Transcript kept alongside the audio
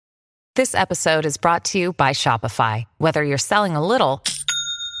This episode is brought to you by Shopify. Whether you're selling a little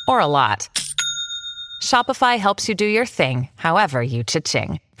or a lot, Shopify helps you do your thing, however you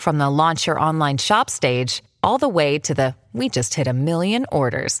cha-ching. From the launch your online shop stage, all the way to the we just hit 1 million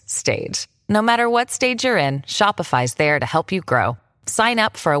orders stage. No matter what stage you're in, Shopify's there to help you grow. Sign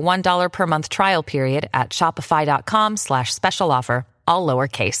up for a $1 per month trial period at shopify.com/special offer, all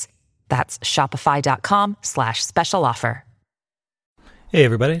lowercase. That's shopify.com/special offer. Hey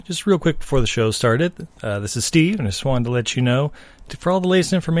everybody, just real quick before the show started, this is Steve, and I just wanted to let you know, for all the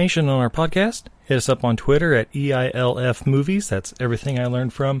latest information on our podcast, hit us up on Twitter at EILF Movies. That's everything I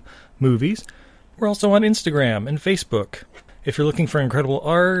learned from movies. We're also on Instagram and Facebook. If you're looking for incredible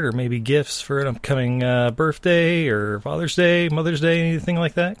art or maybe gifts for an upcoming birthday or Father's Day, Mother's Day, anything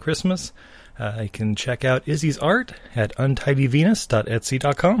like that, Christmas, you can check out Izzy's art at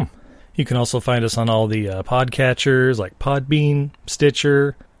untidyvenus.etsy.com. You can also find us on all the podcatchers like Podbean,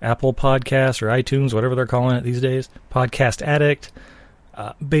 Stitcher, Apple Podcasts, or iTunes, whatever they're calling it these days, Podcast Addict.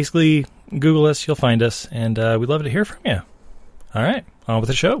 Basically, Google us, you'll find us, and we'd love to hear from you. All right, on with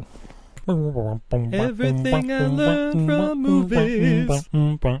the show. Everything I learned from movies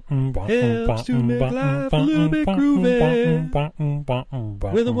helps to make life a little bit groovy.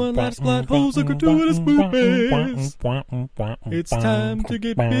 With a one-liner plot holes and gratuitous movies, it's time to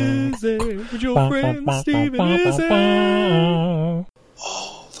get busy with your friend Steve and Izzy. All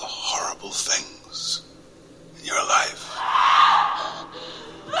the horrible things in your life.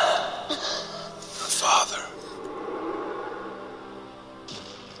 The father.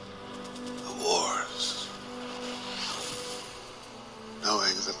 Wars.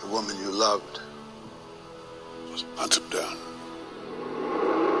 Knowing that the woman you loved was hunted down.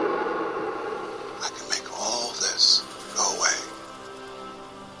 I can make all this go away.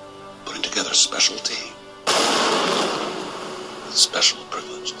 Putting together a special team with special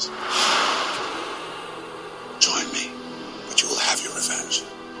privileges. Join me, but you will have your revenge.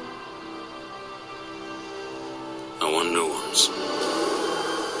 I want new ones.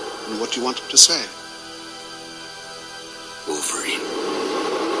 And what do you want him to say? Wolverine.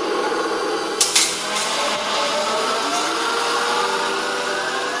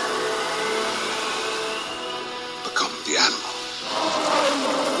 Become the animal.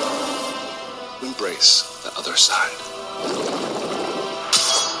 Embrace the other side.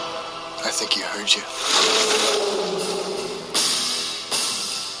 I think he heard you.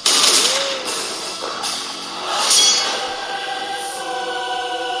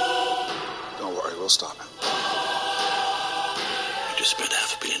 We'll stop him. You just spent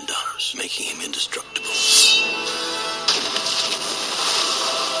 $500 million making him indestructible.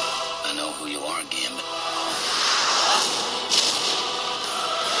 I know who you are, Gambit.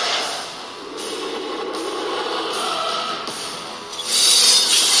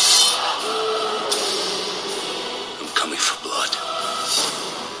 I'm coming for blood.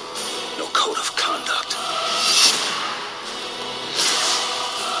 No code of conduct.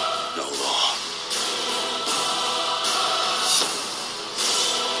 No law.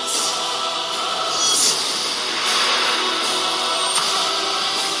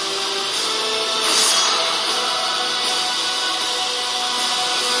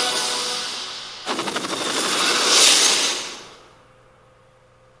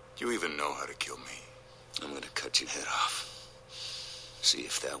 You even know how to kill me. I'm gonna cut your head off. See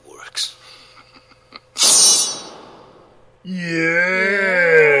if that works. Yeah!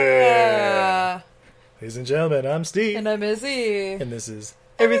 Ladies and gentlemen, I'm Steve. And I'm Izzy. And this is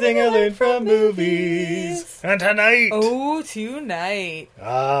Everything I Learned from Movies. And tonight... tonight.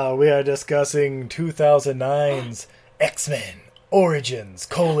 we are discussing 2009's X-Men Origins,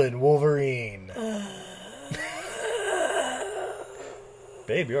 Wolverine.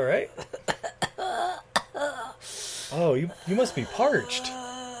 Babe, you alright? Oh, you must be parched.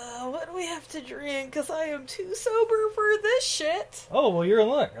 What do we have to drink? Because I am too sober for this shit. Oh, well, you're in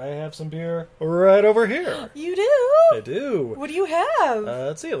luck. I have some beer right over here. You do? I do. What do you have?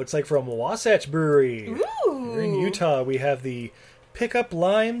 Let's see. It looks like from Wasatch Brewery. Ooh. Here in Utah, we have the Pickup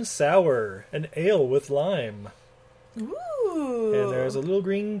Lime Sour, an ale with lime. Ooh. And there's a little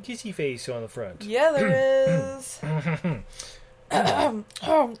green kissy face on the front. Yeah, there is.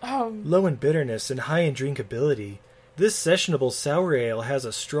 Low in bitterness and high in drinkability, this sessionable sour ale has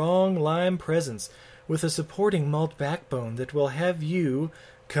a strong lime presence with a supporting malt backbone that will have you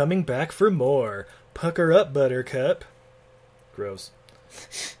coming back for more. Pucker up, Buttercup. Gross.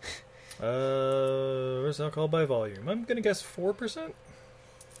 Where's alcohol by volume? I'm gonna guess 4%?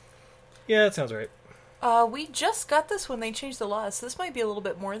 Yeah, that sounds right. We just got this when they changed the laws, so this might be a little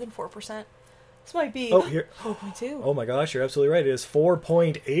bit more than 4%. This might be Oh, here. 4.2. Oh my gosh, you're absolutely right. It is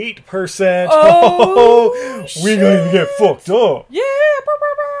 4.8%. Oh, we're going to get fucked up. Yeah! Brr,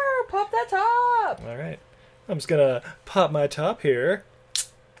 brr, brr. Pop that top! All right. I'm just going to pop my top here.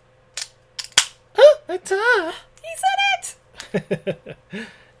 Oh, my top. He said it!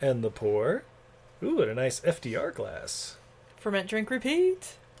 And the pour. Ooh, and a nice FDR glass. Ferment, drink,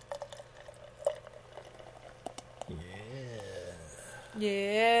 repeat.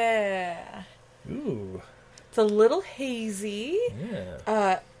 Yeah. Ooh. It's a little hazy.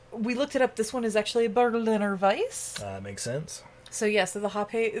 Yeah. We looked it up. This one is actually a Berliner Weiss. Makes sense. So yes,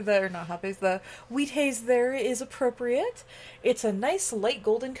 the wheat haze there is appropriate. It's a nice light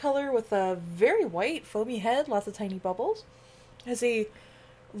golden color with a very white foamy head, lots of tiny bubbles. Has a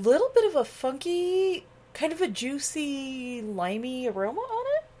little bit of a funky, kind of a juicy, limey aroma on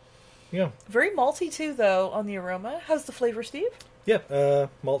it. Yeah. Very malty too, though, on the aroma. How's the flavor, Steve? Yeah,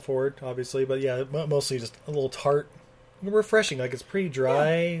 malt forward, obviously, but yeah, mostly just a little tart. Refreshing, like it's pretty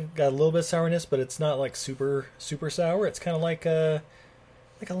dry, got a little bit of sourness, but it's not like super sour. It's kind of like a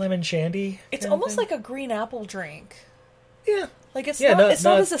lemon shandy. It's almost like a green apple drink. Yeah. Like it's Yeah, not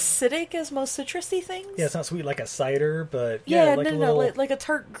not as acidic as most citrusy things. Yeah, it's not sweet like a cider, but yeah, like like a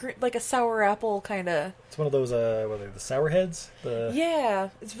tart, like a sour apple kind of. It's one of those what are they, the sour heads? Yeah,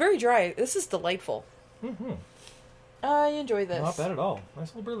 it's very dry. This is delightful. Mm-hmm. I enjoy this. Not bad at all.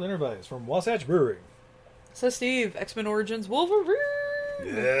 Nice little Berliner Weiss from Wasatch Brewing. So Steve, X-Men Origins Wolverine.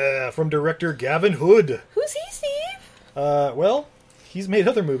 Yeah, from director Gavin Hood. Who's he, Steve? Well, he's made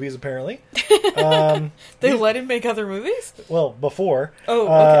other movies apparently. They let him make other movies? Well, before. Oh,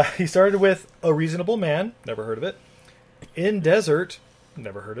 okay. He started with A Reasonable Man. Never heard of it. In Desert.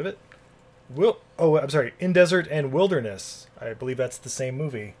 Never heard of it. In Desert and Wilderness. I believe that's the same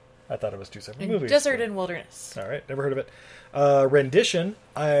movie. I thought it was two separate movies. Desert and Wilderness. All right, never heard of it. Rendition.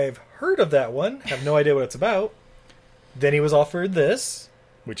 I've heard of that one. Have no idea what it's about. Then he was offered this,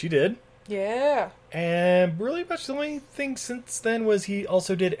 which he did. Yeah. And really much the only thing since then was he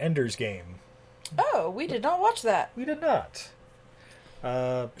also did Ender's Game. Oh, we did not watch that. We did not.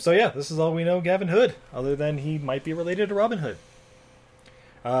 So yeah, this is all we know Gavin Hood, other than he might be related to Robin Hood.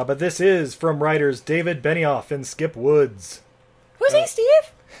 But this is from writers David Benioff and Skip Woods. Who's he,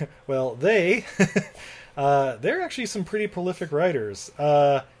 Steve? Well, they're actually some pretty prolific writers.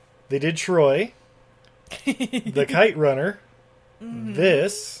 They did Troy, The Kite Runner,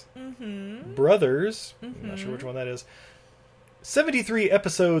 this, Brothers, I'm not sure which one that is, 73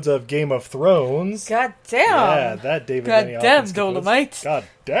 episodes of Game of Thrones. God damn. Yeah, that David Benioff. God damn, and Skip Woods. Dolomite. God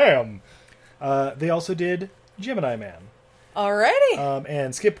damn. They also did Gemini Man. Alrighty.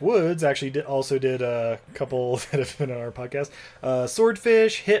 And Skip Woods actually also did a couple that have been on our podcast.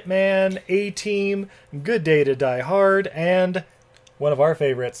 Swordfish, Hitman, A-Team, Good Day to Die Hard, and one of our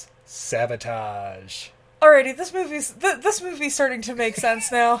favorites, Sabotage. Alrighty, this movie's starting to make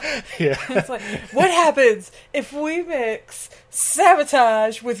sense now. Yeah. It's like, what happens if we mix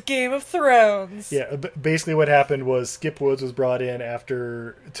Sabotage with Game of Thrones? Yeah, basically what happened was Skip Woods was brought in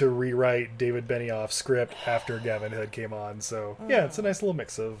to rewrite David Benioff's script after Gavin Hood came on. So, yeah, it's a nice little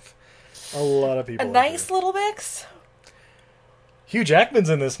mix of a lot of people. A nice little mix? Hugh Jackman's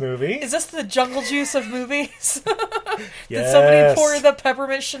in this movie. Is this the Jungle Juice of movies? Yes. Did somebody pour the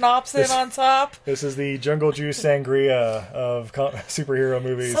peppermint schnapps in on top? This is the Jungle Juice sangria of superhero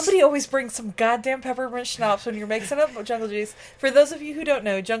movies. Somebody always brings some goddamn peppermint schnapps when you're mixing up Jungle Juice. For those of you who don't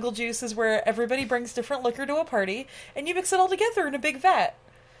know, Jungle Juice is where everybody brings different liquor to a party, and you mix it all together in a big vat.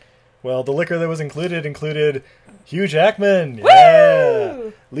 Well, the liquor that was included Hugh Jackman, yeah,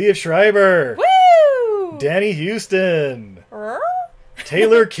 Woo! Liev Schreiber, Woo! Danny Houston,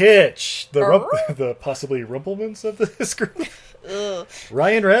 Taylor Kitsch, the possibly Rumplemans of this group.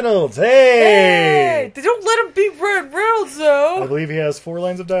 Ryan Reynolds, hey! They don't let him be Ryan Reynolds, though! I believe he has 4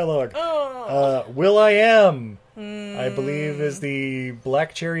 lines of dialogue. Oh. Will I Am, I believe, is the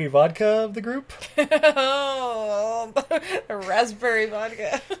black cherry vodka of the group. Raspberry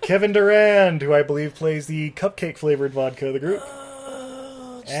vodka. Kevin Durand, who I believe plays the cupcake flavored vodka of the group.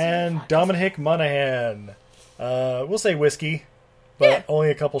 And Dominic Monaghan. We'll say whiskey. But only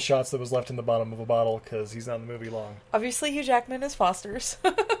a couple shots that was left in the bottom of a bottle because he's not in the movie long. Obviously, Hugh Jackman is Foster's.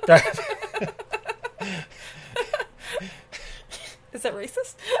 Is that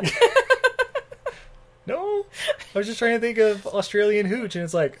racist? No. I was just trying to think of Australian hooch, and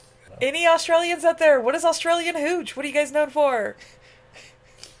it's like... Any Australians out there? What is Australian hooch? What are you guys known for?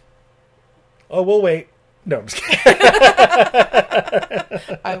 Oh, we'll wait. No, I'm just kidding.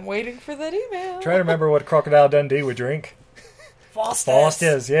 I'm waiting for that email. Trying to remember what Crocodile Dundee would drink.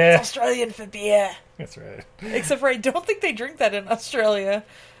 Foster's, yeah. It's Australian for beer. That's right. Except for I don't think they drink that in Australia.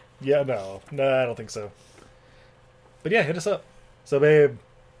 Yeah, no, I don't think so. But yeah, hit us up. So, babe,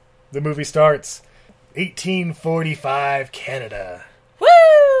 the movie starts 1845 Canada.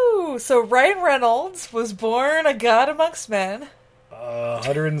 Woo! So Ryan Reynolds was born a god amongst men.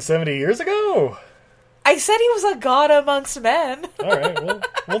 170 years ago. I said he was a god amongst men. All right, well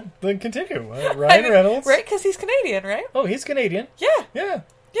then continue. Ryan Reynolds, right? Because he's Canadian, right? Oh, he's Canadian. Yeah. Yeah.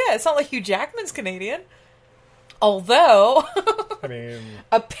 It's not like Hugh Jackman's Canadian. Although, I mean,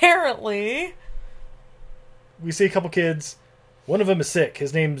 apparently, we see a couple kids. One of them is sick.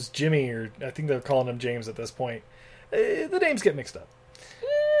 His name's Jimmy, or I think they're calling him James at this point. The names get mixed up.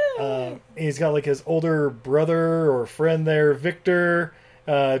 He's got like his older brother or friend there, Victor.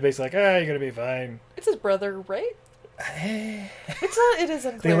 Basically like, you're gonna be fine. It's his brother, right? It is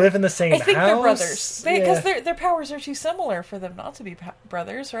unclear. They live in the same house. I think they're brothers. Because their powers are too similar for them not to be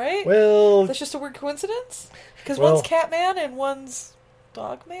brothers, right? Well, that's just a weird coincidence. Because one's Catman and one's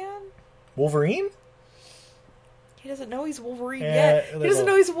Dogman. Wolverine? He doesn't know he's Wolverine yet. He doesn't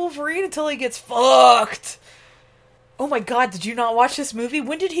know he's Wolverine until he gets fucked. Oh my god, did you not watch this movie?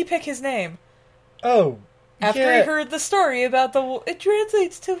 When did he pick his name? Oh, after he heard the story about it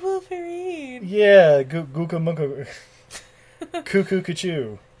translates to Wolverine. Yeah, Gooka Munka. Cuckoo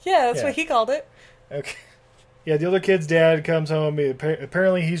Kachoo. Yeah, that's what he called it. Okay. Yeah, the other kid's dad comes home.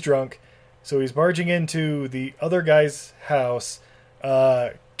 Apparently he's drunk. So he's barging into the other guy's house.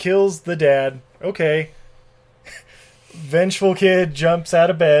 Kills the dad. Okay. Vengeful kid jumps out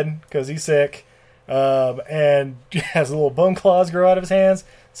of bed because he's sick. And has little bone claws grow out of his hands.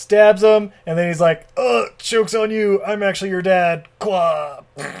 Stabs him. And then he's like, joke's on you. I'm actually your dad. Claw.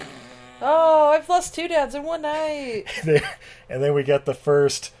 Oh, I've lost 2 dads in one night. And then we get the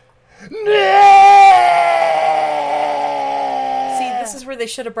first. See, this is where they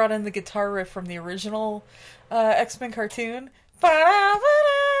should have brought in the guitar riff from the original X-Men cartoon.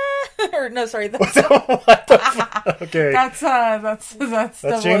 Or no, sorry. That's, what the fuck? Okay. That's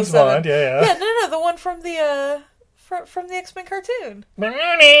James Bond. Yeah. Yeah, no, the one from the from the X-Men cartoon.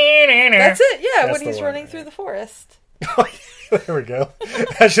 That's it. Yeah, That's when he's running through the forest. There we go.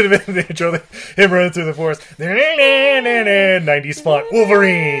 That should have been the intro. Him running through the forest. 90s font.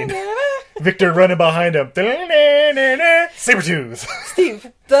 Wolverine. Victor running behind him. Sabretooth.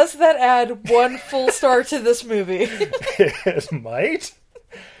 Steve, does that add 1 full star to this movie? It might.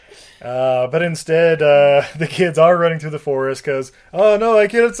 But instead, the kids are running through the forest because, oh no, I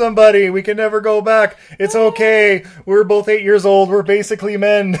killed somebody. We can never go back. It's okay. We're both 8 years old. We're basically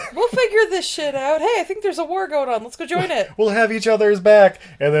men. We'll figure this shit out. Hey, I think there's a war going on. Let's go join it. We'll have each other's back.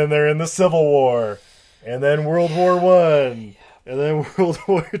 And then they're in the Civil War. And then World War I. And then World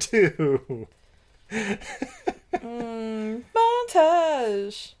War II.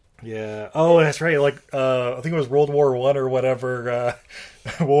 Montage. Yeah. Oh, that's right. Like, I think it was World War I or whatever.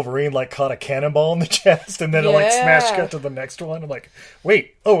 Wolverine caught a cannonball in the chest and then it smashed cut to the next one. I'm like,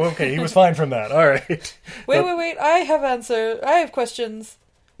 wait. Oh, okay. He was fine from that. All right. Wait. I have questions.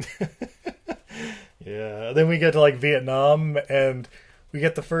 Yeah. Then we get to Vietnam and we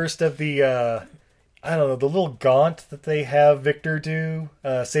get the first of the I don't know, the little gaunt that they have Victor do.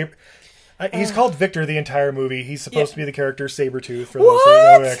 He's called Victor the entire movie. He's supposed to be the character Sabretooth for those who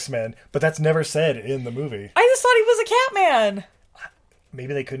know X-Men, but that's never said in the movie. I just thought he was a Catman.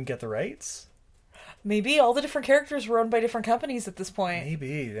 Maybe they couldn't get the rights? Maybe all the different characters were owned by different companies at this point.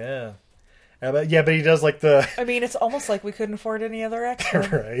 Maybe, yeah. But he does the... I mean, it's almost like we couldn't afford any other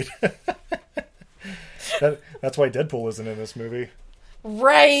X-Men. Right. That's why Deadpool isn't in this movie.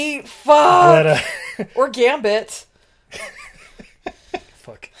 Right, fuck! Or Gambit.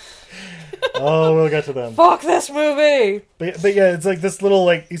 Fuck. Oh, we'll get to them. Fuck this movie! But yeah, it's this little,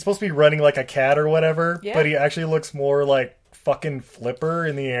 he's supposed to be running like a cat or whatever, but he actually looks more like fucking Flipper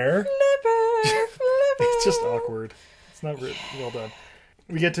in the air. Flipper! It's just awkward. It's not well done.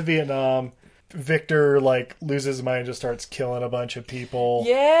 We get to Vietnam. Victor, loses his mind and just starts killing a bunch of people.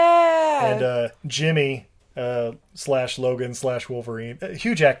 Yeah! And Jimmy... /Logan /Wolverine,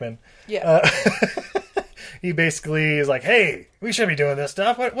 Hugh Jackman. Yeah. He basically is like, "Hey, we should be doing this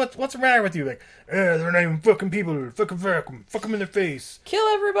stuff. What's the matter with you?" They're not even fucking people. Fuck them in their face. Kill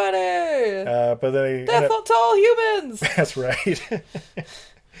everybody. But then death to all humans. That's right.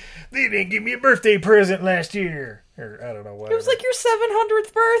 They didn't give me a birthday present last year, or I don't know what. It was like your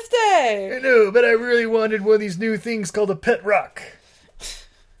 700th birthday. I know, but I really wanted one of these new things called a pet rock.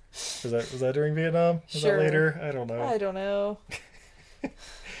 Was that during Vietnam? Was that later? I don't know.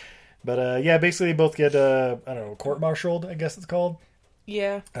 But basically they both get court-martialed, I guess it's called.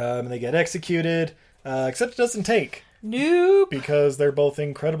 Yeah. And they get executed, except it doesn't take. Nope. Because they're both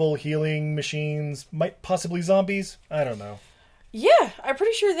incredible healing machines, might possibly zombies. I don't know. Yeah, I'm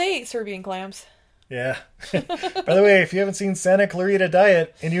pretty sure they ate Serbian clams. Yeah. By the way, if you haven't seen Santa Clarita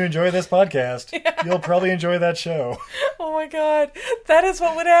Diet and you enjoy this podcast, you'll probably enjoy that show. Oh my god. That is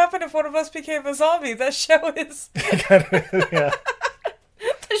what would happen if one of us became a zombie. That show is... Yeah.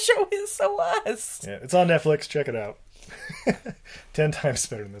 The show is so us. Yeah, it's on Netflix. Check it out. 10 times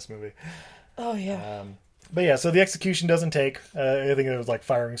better than this movie. Oh, yeah. But yeah, so the execution doesn't take. I think it was like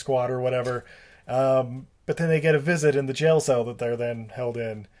firing squad or whatever. But then they get a visit in the jail cell that they're then held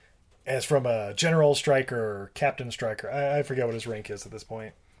in. As from a General Stryker or Captain Stryker. I forget what his rank is at this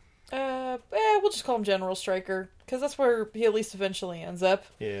point. We'll just call him General Stryker, because that's where he at least eventually ends up.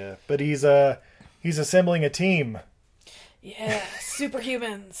 Yeah, but he's assembling a team. Yeah,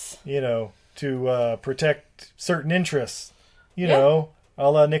 superhumans. To protect certain interests. You know, a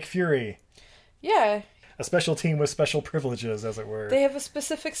la Nick Fury. Yeah. A special team with special privileges, as it were. They have a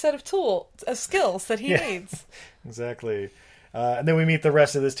specific set of skills that he needs. Exactly. And then we meet the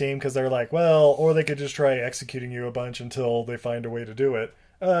rest of this team because they're like, well, or they could just try executing you a bunch until they find a way to do it.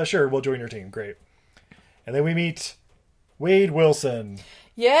 Sure, we'll join your team. Great. And then we meet Wade Wilson.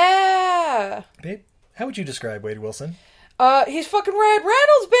 Yeah! Babe, how would you describe Wade Wilson? He's fucking Ryan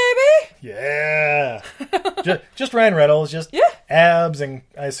Reynolds, baby! Yeah! just Ryan Reynolds, just abs and,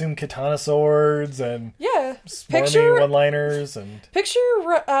 I assume, katana swords and smarmy one-liners and... Picture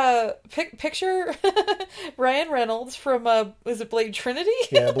Ryan Reynolds from, was it Blade Trinity?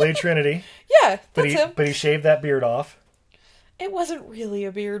 Yeah, Blade Trinity. Yeah, that's him. But he shaved that beard off. It wasn't really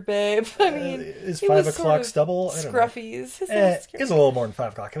a beard, babe. I mean, is 5 o'clock sort of stubble? Scruffies. It was a little more than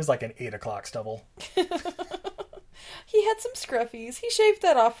 5 o'clock. It was like an 8 o'clock stubble. He had some scruffies. He shaved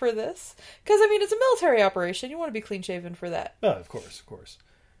that off for this. Because, I mean, it's a military operation. You want to be clean-shaven for that. Oh, of course.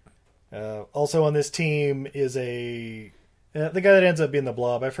 Also on this team is the guy that ends up being the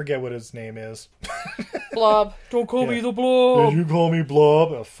Blob. I forget what his name is. Blob. Don't call me the Blob. Did you call me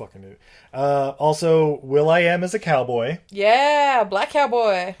Blob? Oh, fucking it. Also, Will.i.am is a cowboy. Yeah, black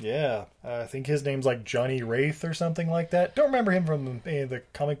cowboy. Yeah. I think his name's like Johnny Wraith or something like that. Don't remember him from any of the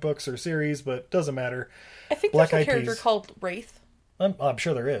comic books or series, but doesn't matter. I think there's a character called Wraith. I'm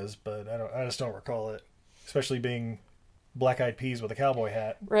sure there is, but I just don't recall it. Especially being black-eyed peas with a cowboy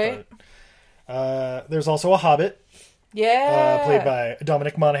hat. Right. But, there's also a Hobbit. Yeah. Played by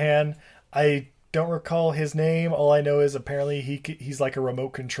Dominic Monaghan. I don't recall his name. All I know is apparently he's like a remote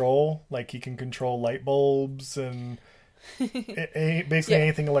control. Like he can control light bulbs and basically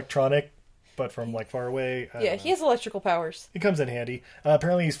anything electronic, but from like far away. He has electrical powers. It comes in handy.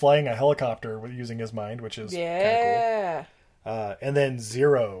 Apparently he's flying a helicopter using his mind, which is kind of cool. And then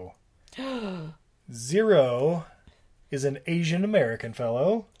Zero. Zero is an Asian American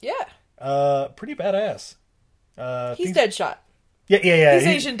fellow. Yeah. Pretty badass. He's Deadshot. Yeah. He's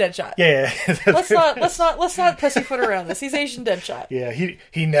Asian Deadshot. Yeah. let's not pussyfoot around this. He's Asian Deadshot. Yeah,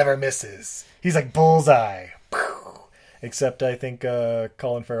 he never misses. He's like bullseye. Except I think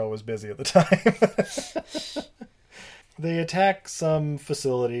Colin Farrell was busy at the time. They attack some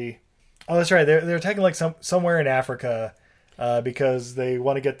facility. Oh, that's right. They're attacking like somewhere in Africa because they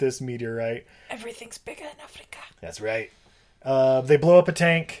want to get this meteorite. Everything's bigger in Africa. That's right. They blow up a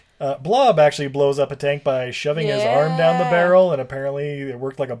tank. Blob actually blows up a tank by shoving his arm down the barrel, and apparently it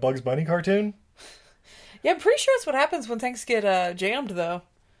worked like a Bugs Bunny cartoon. Yeah, I'm pretty sure that's what happens when tanks get jammed, though.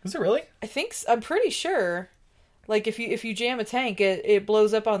 Is it really? I'm pretty sure. Like, if you jam a tank, it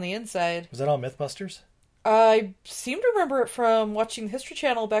blows up on the inside. Was that on Mythbusters? I seem to remember it from watching the History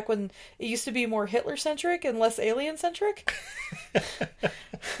Channel back when it used to be more Hitler-centric and less alien-centric.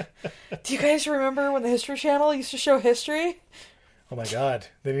 Do you guys remember when the History Channel used to show history? Oh my god.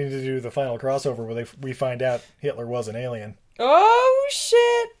 They need to do the final crossover where we find out Hitler was an alien. Oh,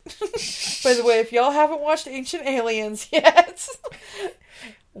 shit! By the way, if y'all haven't watched Ancient Aliens yet,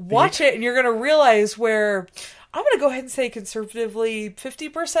 watch it and you're going to realize where... I'm going to go ahead and say conservatively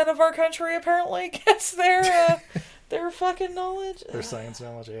 50% of our country apparently gets their fucking knowledge. Their science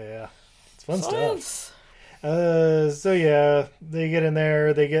knowledge, yeah. It's fun Science. stuff. So yeah, they get in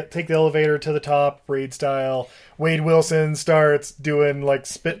there, take the elevator to the top, raid style. Wade Wilson starts doing like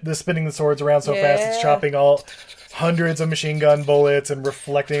spinning the swords around so fast it's chopping all hundreds of machine gun bullets and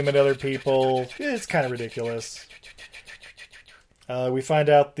reflecting them at other people. It's kind of ridiculous. We find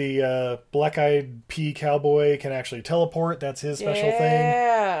out the black-eyed pea cowboy can actually teleport. That's his special thing.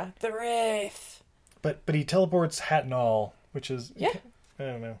 Yeah, the Wraith. But he teleports hat and all, which is... Yeah. I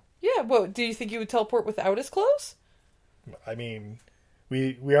don't know. Yeah, what, do you think he would teleport without his clothes? I mean,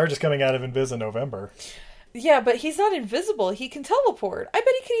 we are just coming out of Invis in November. Yeah, but he's not invisible. He can teleport. I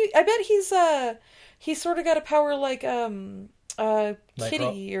bet he's sort of got a power like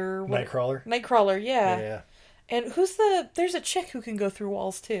Kitty or what? Nightcrawler. Nightcrawler, yeah. Yeah. And there's a chick who can go through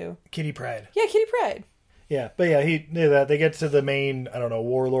walls too. Kitty Pryde. Yeah, Kitty Pryde. Yeah, but yeah, he knew that. They get to the main, I don't know,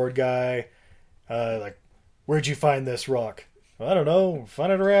 warlord guy. Like, where'd you find this rock? I don't know.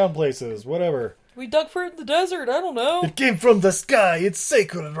 Find it around places. Whatever. We dug for it in the desert. I don't know. It came from the sky. It's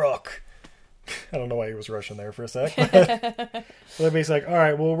sacred rock. I don't know why he was Russian there for a sec. So they're basically like, all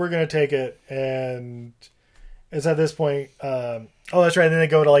right, well, we're going to take it. And it's at this point... oh, that's right. And then they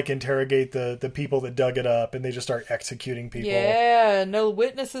go to, like, interrogate the people that dug it up. And they just start executing people. Yeah, no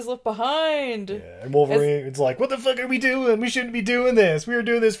witnesses left behind. Yeah, and Wolverine's like, what the fuck are we doing? We shouldn't be doing this. We were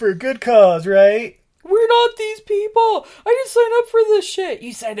doing this for a good cause, right? We're not these people. I didn't sign up for this shit.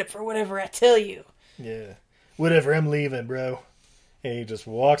 You signed up for whatever I tell you. Yeah. Whatever, I'm leaving, bro. And he just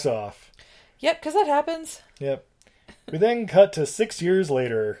walks off. Yep, because that happens. Yep. We then cut to 6 years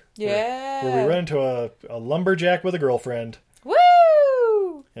later. Yeah. Where we run into a lumberjack with a girlfriend.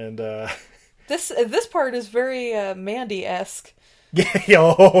 Woo! And, This part is very Mandy-esque. yeah,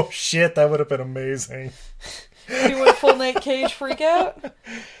 oh, shit, that would have been amazing. You went full Nick Cage freak out?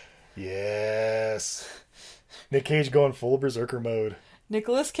 Yes. Nick Cage going full berserker mode.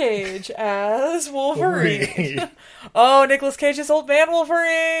 Nicolas Cage as Wolverine. Oh, Nicolas Cage's old man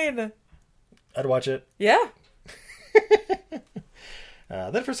Wolverine. I'd watch it. Yeah.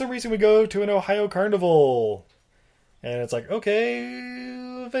 Then for some reason we go to an Ohio carnival. And it's like, okay,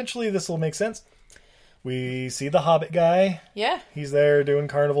 eventually this will make sense. We see the Hobbit guy. Yeah. He's there doing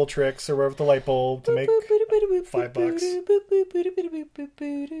carnival tricks or whatever with the light bulb to make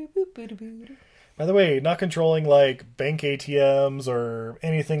 $5. By the way, not controlling like bank ATMs or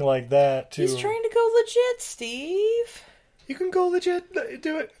anything like that. He's trying to go legit, Steve. You can go legit,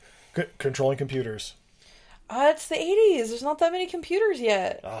 do it. Controlling computers. It's the 80s. There's not that many computers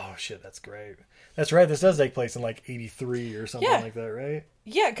yet. Oh, shit, that's great. That's right, this does take place in like 83 or something like that, right?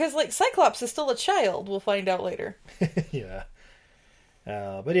 Yeah, because like Cyclops is still a child. We'll find out later. Yeah.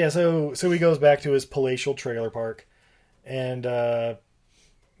 But yeah, so he goes back to his palatial trailer park. And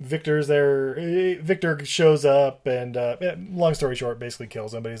Victor's there. Victor shows up and, long story short, basically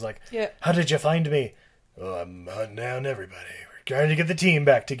kills him. But he's like, yeah. How did you find me? Oh, I'm hunting down everybody. We're trying to get the team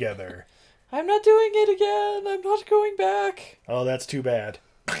back together. I'm not doing it again. I'm not going back. Oh, that's too bad.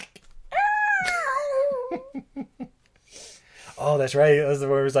 Oh, that's right. That's the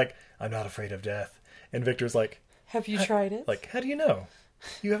where he's like, I'm not afraid of death. And Victor's like, have you tried it? Like, how do you know?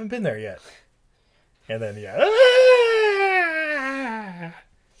 You haven't been there yet. And then, yeah.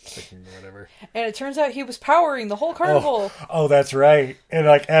 Whatever. And it turns out he was powering the whole carnival. Oh, that's right. And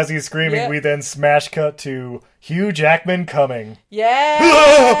like, as he's screaming, we then smash cut to Hugh Jackman coming.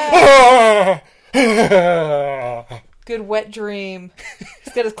 Yeah! Good wet dream.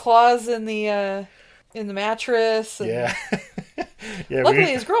 He's got his claws in the mattress. And... Yeah. Yeah. Luckily,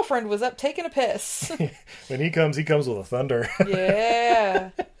 his girlfriend was up taking a piss. When he comes with a thunder.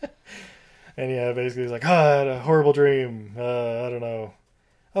 Yeah. And yeah, basically he's like, I had a horrible dream. I don't know.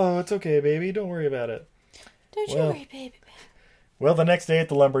 Oh, it's okay, baby. Don't worry about it. Don't you worry, baby. Well, the next day at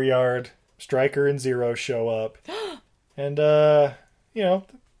the lumberyard, Stryker and Zero show up. And,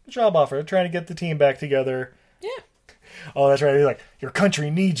 job offer, trying to get the team back together. Yeah. Oh, that's right. He's like, your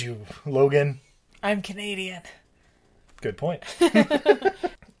country needs you, Logan. I'm Canadian. Good point.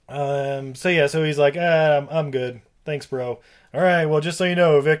 So he's like, I'm good. Thanks, bro. All right, well, just so you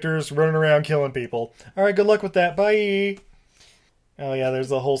know, Victor's running around killing people. All right, good luck with that. Bye. Oh, yeah, there's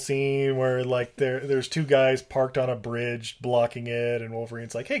the whole scene where, like, there's two guys parked on a bridge blocking it, and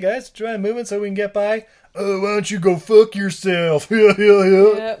Wolverine's like, hey, guys, try moving so we can get by. Oh, why don't you go fuck yourself?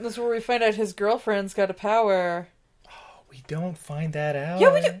 Yeah, that's where we find out his girlfriend's got a power. We don't find that out.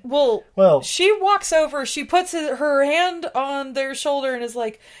 Yeah, we do. Well, she walks over, she puts her hand on their shoulder and is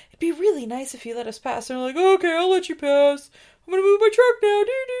like, it'd be really nice if you let us pass. And they're like, okay, I'll let you pass. I'm gonna move my truck now.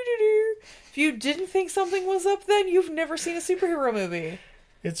 If you didn't think something was up then, you've never seen a superhero movie.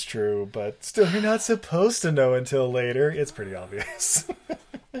 It's true, but still, you're not supposed to know until later. It's pretty obvious.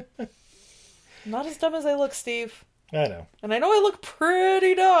 Not as dumb as I look, Steve. I know. And I know I look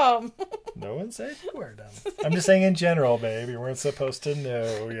pretty dumb. No one said you were dumb. I'm just saying in general, babe. You weren't supposed to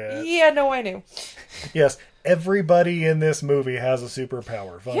know yet. Yeah, no, I knew. Yes, everybody in this movie has a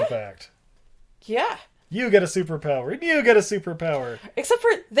superpower. Fun fact. Yeah. You get a superpower, and you get a superpower. Except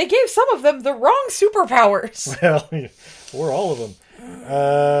for they gave some of them the wrong superpowers. Well, or all of them.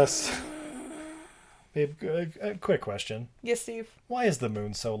 Babe, a quick question. Yes, Steve? Why is the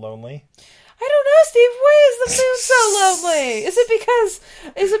moon so lonely? I don't know, Steve. Why is the moon so lonely? Is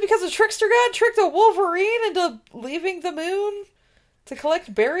it because a trickster god tricked a Wolverine into leaving the moon to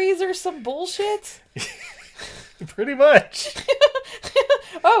collect berries or some bullshit? Pretty much.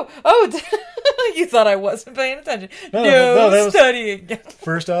 You thought I wasn't paying attention. No, No, that was- studying.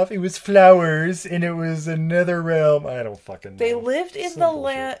 First off, it was flowers, and it was another realm. I don't fucking know. They lived in Some the bullshit.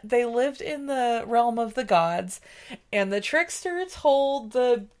 land. They lived in the realm of the gods, and the trickster told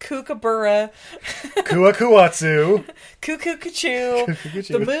the kookaburra, Kuakuatsu. Cuckoo-Cachoo, Cuckoo-Cachoo.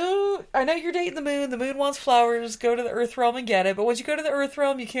 the moon. I know you're dating the moon. The moon wants flowers. Go to the Earth realm and get it. But once you go to the Earth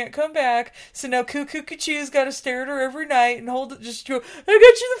realm, you can't come back. So now Cuckoo-Cachoo's got to stare at her every night and hold it. Just go. I got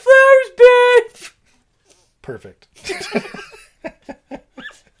you the flowers, babe. Perfect.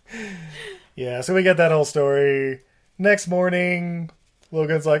 Yeah, so we get that whole story. Next morning,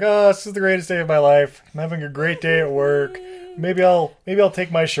 Logan's like, "Oh, this is the greatest day of my life. I'm having a great day at work. Maybe I'll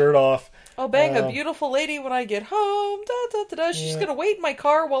take my shirt off." I'll bang a beautiful lady when I get home. Da, da, da, da. She's just gonna wait in my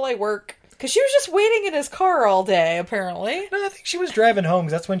car while I work. Because she was just waiting in his car all day, apparently. No, I think she was driving home.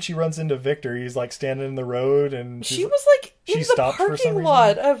 'Cause that's when she runs into Victor. He's like standing in the road, and She was like in she the stopped for some parking reason?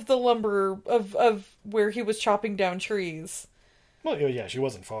 lot of the lumber of where he was chopping down trees. Well, yeah, she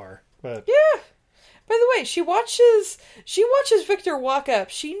wasn't far, but Yeah. By the way, she watches Victor walk up.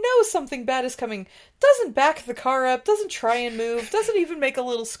 She knows something bad is coming. Doesn't back the car up. Doesn't try and move. Doesn't even make a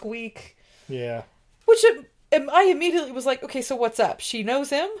little squeak. yeah, Which I immediately was like, okay, so what's up? She knows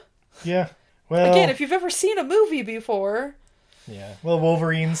him. yeah. Well, Again, if you've ever seen a movie before. yeah. Well,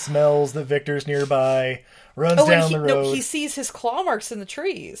 Wolverine smells that Victor's nearby, runs Oh, down and the road. he sees his claw marks in the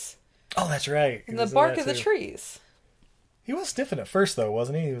trees. Oh, that's right. In the bark of the trees. He was sniffing at first, though,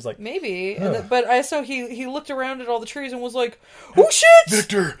 wasn't he? He was like, Maybe. Ugh. But I saw he looked around at all the trees and was like, oh shit!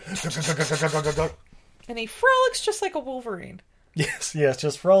 Victor! And he frolics just like a Wolverine. Yes,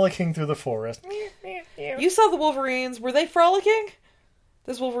 just frolicking through the forest. You saw the Wolverines. Were they frolicking?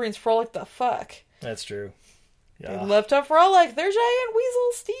 Those Wolverines frolic the fuck. That's true. They Yeah. love to frolic. They're giant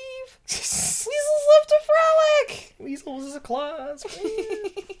weasels, Steve. Weasels love to frolic. Weasels' claws.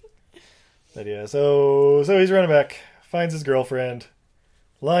 But yeah, so he's running back, finds his girlfriend,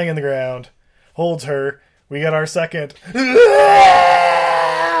 lying in the ground, holds her. We got our second.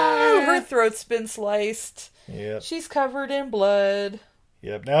 Her throat's been sliced. Yep. She's covered in blood.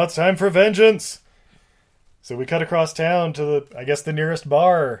 Yep. Now it's time for vengeance. So we cut across town to the nearest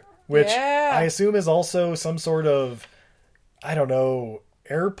bar, which Yeah. I assume is also some sort of, I don't know,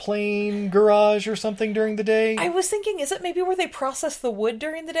 airplane garage or something during the day. I was thinking, is it maybe where they process the wood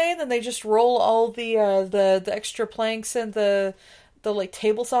during the day and then they just roll all the extra planks and the like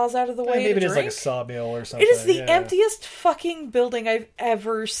table saws out of the way? Maybe to it is like a drink? sawmill or something. It is the yeah. emptiest fucking building I've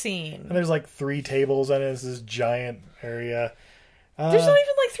ever seen. And there's like 3 tables on it. It's this giant area. There's not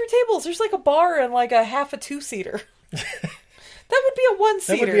even like 3 tables. There's like a bar and like a half a 2-seater. That would be a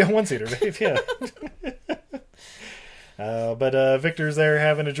 1-seater. That would be a 1-seater, Dave, yeah. But Victor's there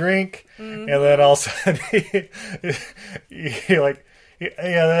having a drink, and then all of a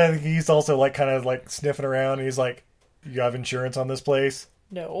sudden he's also like kind of like sniffing around, and he's like, "You have insurance on this place?"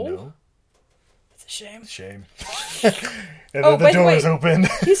 No. It's a shame. Shame. And Oh, then the by the door's way, open.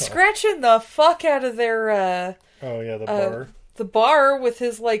 He's scratching the fuck out of their Oh yeah, the bar. bar with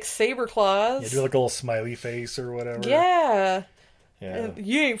his like saber claws. Yeah, do like a little smiley face or whatever. Yeah. Yeah.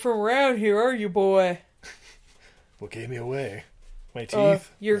 You ain't from around here, are you, boy? What gave me away? My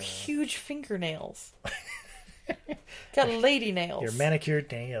teeth? Your huge fingernails. Got lady nails. Your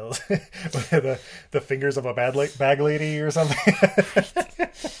manicured nails. the fingers of a bag lady or something.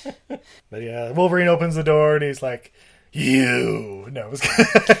 But yeah, Wolverine opens the door and he's like, "You." No, it was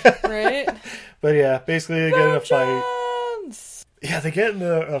Right? But yeah, basically they get in a fight. Vengeance! Yeah, they get in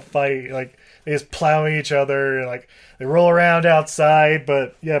a fight. Like, they just plowing each other. And, like, they roll around outside.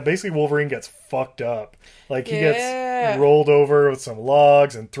 But yeah, basically Wolverine gets fucked up. Like, he Yeah. gets rolled over with some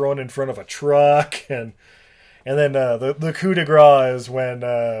logs and thrown in front of a truck. And then the coup de grace is when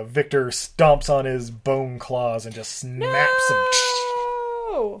Victor stomps on his bone claws and just snaps him.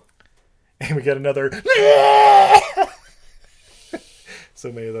 No! And we get another.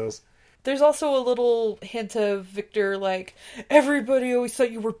 So many of those. There's also a little hint of Victor, like, everybody always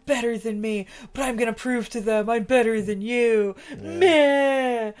thought you were better than me, but I'm gonna prove to them I'm better than you.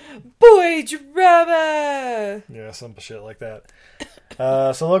 Meh! Boy drama! Yeah, some shit like that.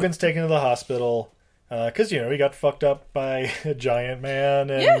 So Logan's taken to the hospital because, he got fucked up by a giant man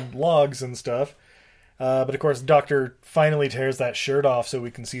and logs and stuff. But of course, the doctor finally tears that shirt off so we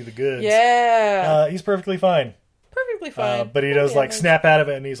can see the goods. Yeah. He's perfectly fine. Perfectly fine. But he No does, like, damage. snap out of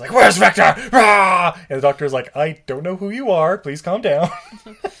it and he's like, "Where's Victor? Rah!" And the doctor's like, "I don't know who you are. Please calm down."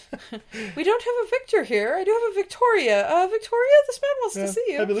 We don't have a Victor here. I do have a Victoria. Victoria, this man wants to see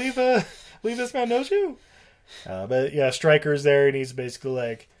you. I believe this man knows you. But yeah, Stryker's there, and he's basically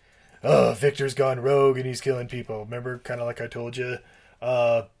like, "Oh, Victor's gone rogue, and he's killing people. Remember, kind of like I told you.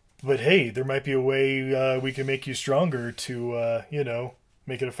 But hey, there might be a way we can make you stronger to,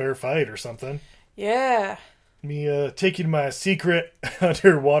 make it a fair fight or something. Yeah. Let me take you to my secret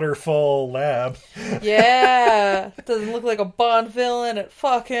underwaterfall lab. Yeah. Doesn't look like a Bond villain at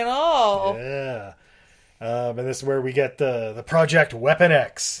fucking all. Yeah. And this is where we get the Project Weapon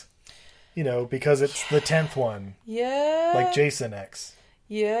X. Because it's the 10th one. Yeah. Like Jason X.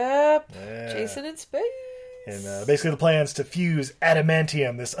 Yep. Yeah. Jason in space. And basically the plan is to fuse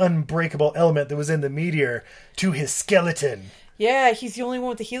adamantium, this unbreakable element that was in the meteor, to his skeleton. Yeah, he's the only one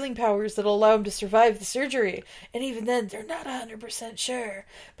with the healing powers that'll allow him to survive the surgery. And even then, they're not 100% sure.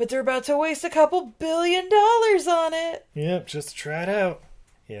 But they're about to waste $2 billion on it. Yep, just to try it out.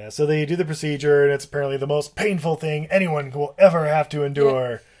 Yeah, so they do the procedure, and it's apparently the most painful thing anyone will ever have to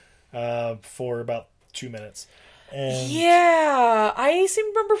endure for about 2 minutes. And yeah, I seem to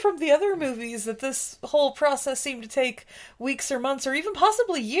remember from the other movies that this whole process seemed to take weeks or months or even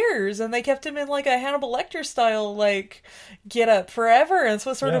possibly years, and they kept him in like a Hannibal Lecter style get up forever, and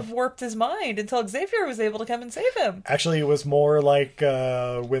so it sort of warped his mind until Xavier was able to come and save him. Actually, it was more like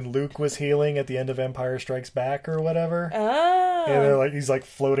when Luke was healing at the end of Empire Strikes Back or whatever. Ah. And they're he's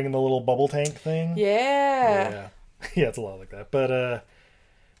floating in the little bubble tank thing. Yeah. Yeah, it's a lot like that.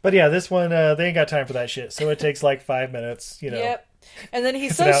 But yeah, this one, they ain't got time for that shit. So it takes 5 minutes, Yep. And then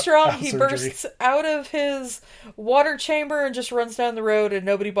he's It's so an strong, out he surgery. bursts out of his water chamber and just runs down the road, and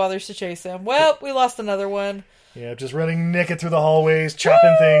nobody bothers to chase him. Well, we lost another one. Yeah, just running naked through the hallways,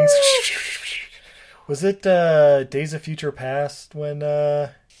 chopping things. Was it Days of Future Past when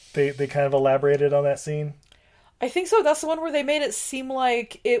they kind of elaborated on that scene? I think so. That's the one where they made it seem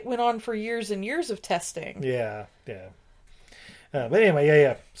like it went on for years and years of testing. Yeah. But anyway,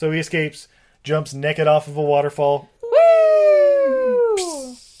 yeah. So he escapes, jumps naked off of a waterfall.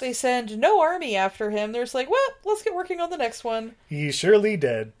 Woo! They send no army after him. They're just like, well, let's get working on the next one. He's surely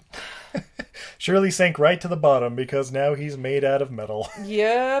dead. Surely sank right to the bottom because now he's made out of metal.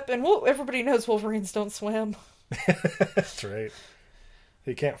 Yep, and everybody knows Wolverines don't swim. That's right.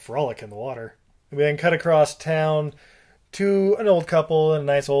 He can't frolic in the water. We then cut across town to an old couple in a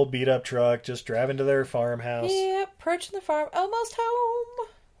nice old beat-up truck just driving to their farmhouse. Yep, approaching the farm, almost home.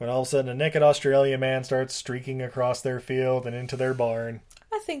 When all of a sudden a naked Australian man starts streaking across their field and into their barn.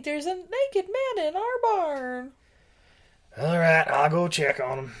 I think there's a naked man in our barn. Alright, I'll go check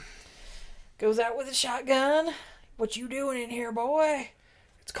on him. Goes out with a shotgun. What you doing in here, boy?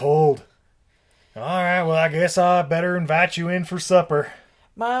 It's cold. Alright, well I guess I better invite you in for supper.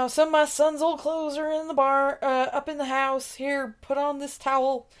 Some of my son's old clothes are in the barn, up in the house. Here, put on this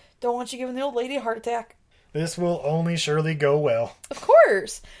towel. Don't want you giving the old lady a heart attack. This will only surely go well. Of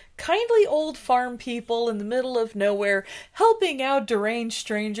course. Kindly old farm people in the middle of nowhere helping out deranged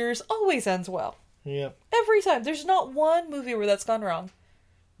strangers always ends well. Yep. Every time. There's not one movie where that's gone wrong.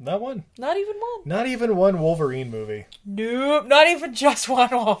 Not one. Not even one. Not even one Wolverine movie. Nope. Not even just one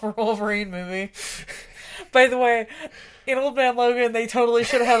Wolverine movie. By the way, in Old Man Logan, they totally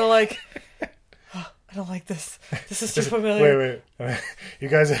should have had oh, I don't like this. This is too familiar. Wait. You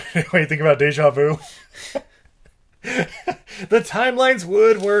guys, what do you think about Deja Vu? The timelines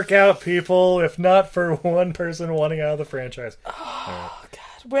would work out, people, if not for one person wanting out of the franchise. Oh,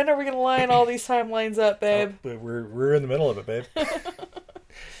 God. When are we going to line all these timelines up, babe? We're in the middle of it, babe.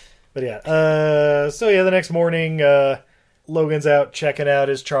 But yeah. The next morning, Logan's out checking out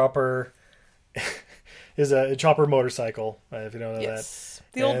his chopper. His chopper motorcycle, if you don't know that.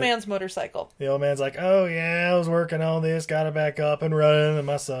 The old man's motorcycle. The old man's like, oh yeah, I was working on this, got it back up and running, and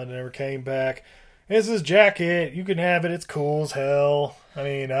my son never came back. This is his jacket. You can have it. It's cool as hell. I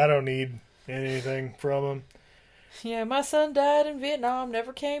mean, I don't need anything from him. Yeah, my son died in Vietnam,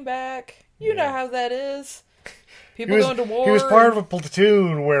 never came back. You know how that is. People going to war. He was part of a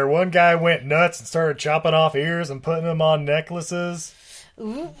platoon where one guy went nuts and started chopping off ears and putting them on necklaces.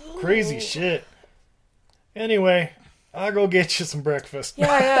 Ooh. Crazy shit. Anyway, I'll go get you some breakfast.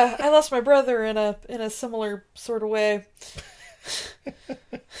 Yeah. I lost my brother in a similar sort of way.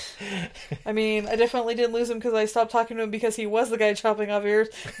 I mean, I definitely didn't lose him because I stopped talking to him because he was the guy chopping off ears.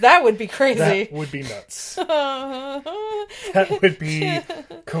 That would be crazy. That would be nuts. That would be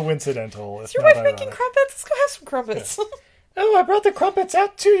coincidental. Is your wife making crumpets? Let's go have some crumpets. Yeah. Oh, I brought the crumpets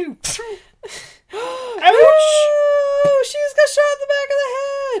out too. Ouch! Oh, she just got shot in the back of the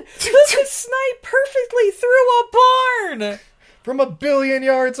head. Who could snipe perfectly through a barn? From 1 billion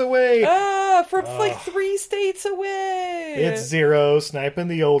yards away. From 3 states away. It's Zero sniping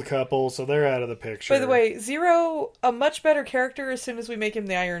the old couple, so they're out of the picture. By the way, Zero, a much better character as soon as we make him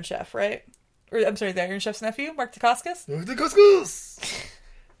the Iron Chef, right? Or, I'm sorry, the Iron Chef's nephew, Mark Dacascos? Mark Dacascos!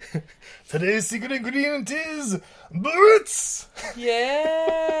 Today's secret ingredient is boots.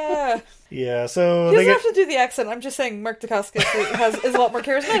 Yeah. Yeah, so He they doesn't get... have to do the accent. I'm just saying Mark Dacascos is a lot more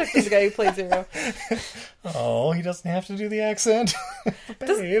charismatic than the guy who played Zero. Oh, he doesn't have to do the accent. Just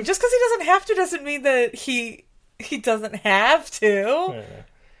because he doesn't have to doesn't mean that he doesn't have to. Yeah.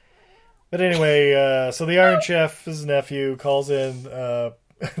 But anyway, so the Iron Chef, his nephew, calls in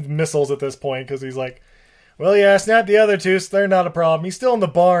missiles at this point because he's like, well, yeah, I snapped the other two, so they're not a problem. He's still in the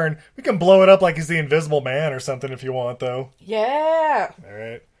barn. We can blow it up like he's the Invisible Man or something if you want, though. Yeah. All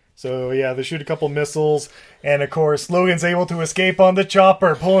right. So, yeah, they shoot a couple missiles, and, of course, Logan's able to escape on the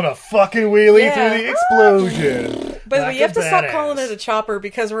chopper, pulling a fucking wheelie through the explosion. But Like you have to stop badass. calling it a chopper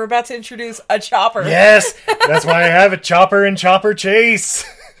because we're about to introduce a chopper. Yes! That's why I have it, Chopper and Chopper Chase.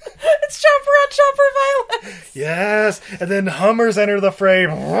 It's chopper on chopper violence. Yes! And then Hummers enter the frame.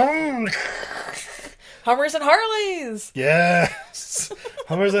 Hummers and Harleys. Yes!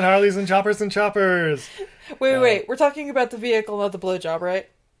 Hummers and Harleys and Choppers and Choppers. Wait. We're talking about the vehicle, not the blowjob, right?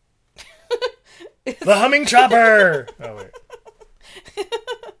 The Humming Chopper! Oh, wait.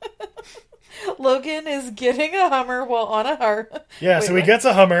 Logan is getting a Hummer while on a heart. Yeah, so he gets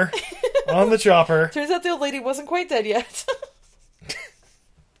a Hummer on the chopper. Turns out the old lady wasn't quite dead yet.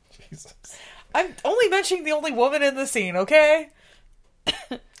 Jesus. I'm only mentioning the only woman in the scene, okay?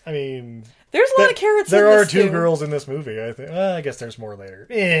 I mean... There's a lot of carrots in There are this, two too. girls in this movie, I think. I guess there's more later.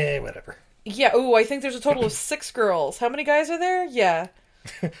 Whatever. Yeah, I think there's a total of 6 girls. How many guys are there? Yeah.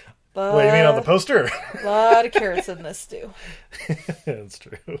 What, you mean on the poster? A lot of carrots in this, too. That's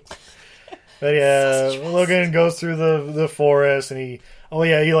true. But yeah, Logan goes through the forest, and he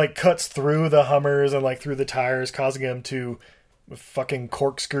like cuts through the Hummers and like through the tires, causing him to fucking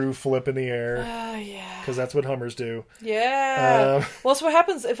corkscrew flip in the air. Oh, yeah. Because that's what Hummers do. Yeah. Well, so what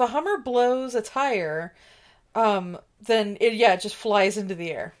happens if a Hummer blows a tire, then it just flies into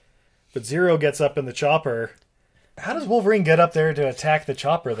the air. But Zero gets up in the chopper. How does Wolverine get up there to attack the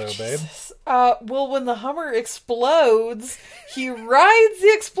chopper, though, babe? Well, when the Hummer explodes, he rides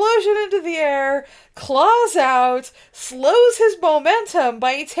the explosion into the air, claws out, slows his momentum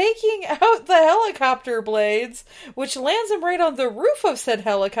by taking out the helicopter blades, which lands him right on the roof of said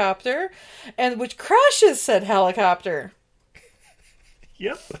helicopter, and which crashes said helicopter.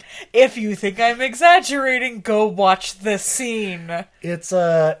 Yep. If you think I'm exaggerating, go watch the scene. It's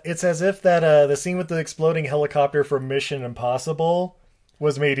as if that the scene with the exploding helicopter from Mission Impossible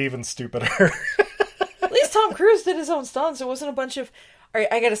was made even stupider. At least Tom Cruise did his own stunts. There wasn't a bunch of...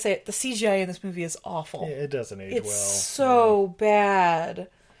 Alright, I gotta say it. The CGI in this movie is awful. Yeah, it doesn't age It's well. so bad.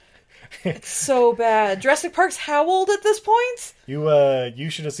 It's so bad. Jurassic Park's how old at this point? You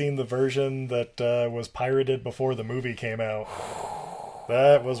should have seen the version that was pirated before the movie came out.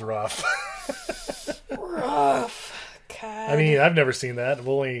 That was rough. Rough. God. I mean, I've never seen that. I've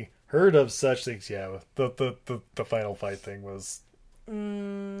only heard of such things. Yeah, the final fight thing was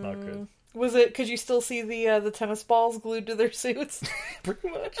not good. Was it? Could you still see the tennis balls glued to their suits? Pretty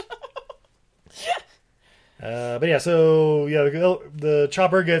much. But yeah, so yeah, the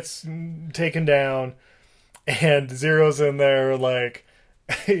chopper gets taken down, and Zero's in there like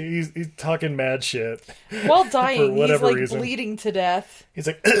he's talking mad shit. While dying, he's like reason. bleeding to death. He's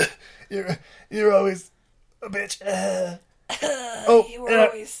like, you're always a bitch.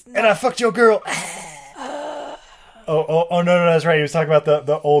 And I fucked your girl. Oh, no, that's right. He was talking about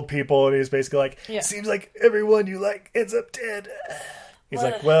the old people, and he was basically like, seems like everyone you like ends up dead. He's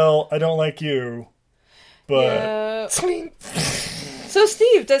like, well, I don't like you, but... So,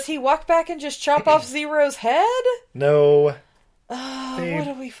 Steve, does he walk back and just chop off Zero's head? No. Babe, what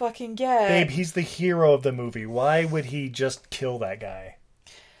do we fucking get? Babe, he's the hero of the movie. Why would he just kill that guy?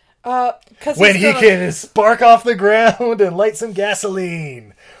 When he can spark off the ground and light some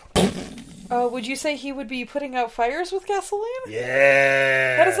gasoline. Would you say he would be putting out fires with gasoline?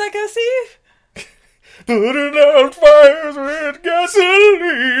 Yeah. How does that go, Steve? Putting out fires with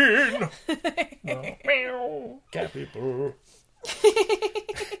gasoline. Cat people.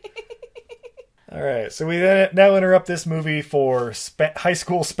 All right, so we now interrupt this movie for high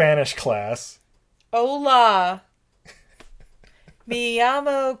school Spanish class. Hola. Me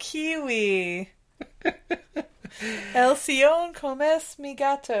llamo Kiwi. El Sion comes mi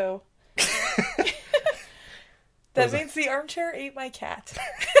gato. That means the armchair ate my cat.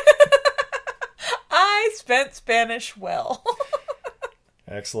 I spent Spanish well.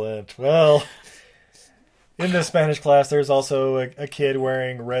 Excellent. Well, in the Spanish class, there's also a kid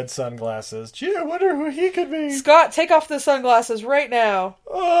wearing red sunglasses. Gee, I wonder who he could be. Scott, take off the sunglasses right now.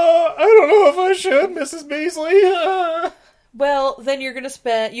 I don't know if I should, Mrs. Beasley. Well, then you're going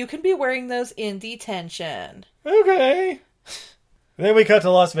to you can be wearing those in detention. Okay. And then we cut to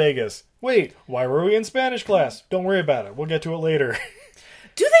Las Vegas. Wait, why were we in Spanish class? Don't worry about it. We'll get to it later.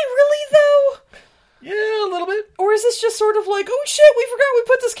 Do they really, though? Yeah, a little bit. Or is this just sort of like, oh shit, we forgot we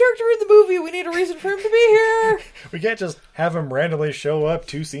put this character in the movie. We need a reason for him to be here. We can't just have him randomly show up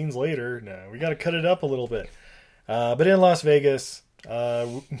 2 scenes later. No, we got to cut it up a little bit. But in Las Vegas,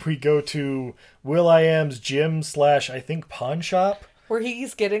 we go to Will.i.am's gym / I think pawn shop. Where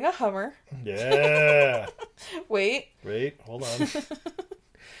he's getting a Hummer. Yeah. Wait, hold on.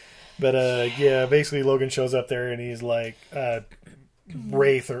 But yeah, basically Logan shows up there and he's like,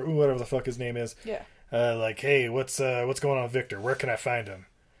 Wraith or whatever the fuck his name is. Yeah. Like, hey, what's going on with Victor? Where can I find him?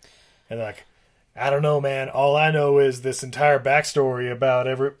 And they're like, I don't know, man. All I know is this entire backstory about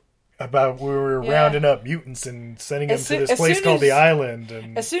we were rounding up mutants and sending them to this place called the Island.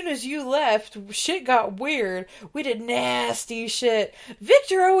 And as soon as you left, shit got weird. We did nasty shit.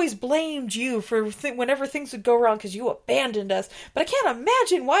 Victor always blamed you for whenever things would go wrong because you abandoned us. But I can't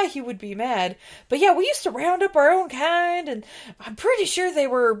imagine why he would be mad. But yeah, we used to round up our own kind, and I'm pretty sure they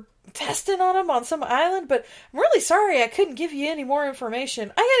were testing on him on some island. But I'm really sorry I couldn't give you any more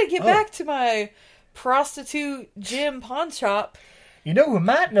information. I gotta get back to my prostitute gym pawn shop. You know who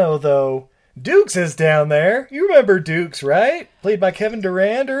might know, though? Dukes is down there. You remember Dukes, right? Played by Kevin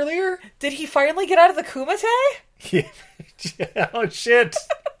Durand earlier? Did he finally get out of the Kumite? Yeah. Oh, shit.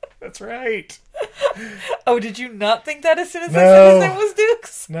 That's right. Oh, did you not think that as soon as I said his name was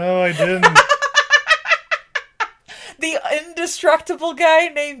Dukes? No, I didn't. The indestructible guy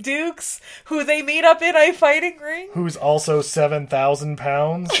named Dukes, who they meet up in a fighting ring. Who's also 7,000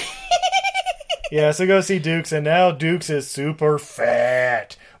 pounds. Yeah, so go see Dukes, and now Dukes is super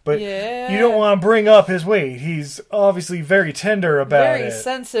fat. But you don't want to bring up his weight. He's obviously very tender about it. Very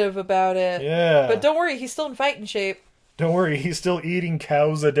sensitive about it. Yeah. But don't worry, he's still in fighting shape. Don't worry, he's still eating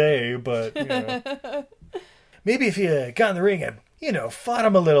cows a day, but, you know. Maybe if you got in the ring and, fought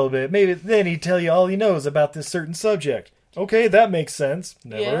him a little bit, maybe then he'd tell you all he knows about this certain subject. Okay, that makes sense.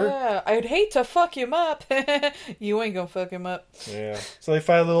 Never. Yeah, I'd hate to fuck him up. You ain't gonna fuck him up. Yeah. So they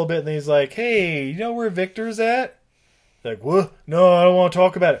fight a little bit, and he's like, hey, you know where Victor's at? Like, what? No, I don't want to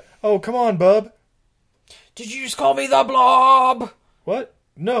talk about it. Oh, come on, bub. Did you just call me the Blob? What?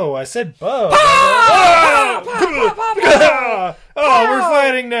 No, I said bub. Pow! Oh, we're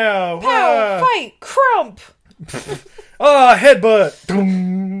fighting now. Pow! Fight! Crump! Headbutt.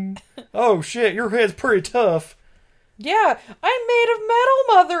 Oh, shit, your head's pretty tough. Yeah, I'm made of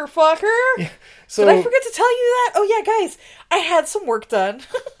metal, motherfucker. Yeah, so, did I forget to tell you that? Oh yeah, guys, I had some work done.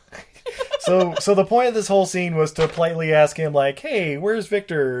 So the point of this whole scene was to politely ask him, like, hey, where's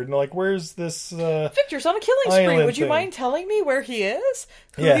Victor? And, like, where's this, Victor's on a killing spree. Would you mind telling me where he is?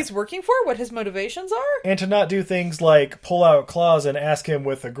 Who he's working for? What his motivations are? And to not do things like pull out claws and ask him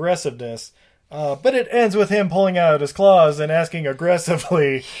with aggressiveness. But it ends with him pulling out his claws and asking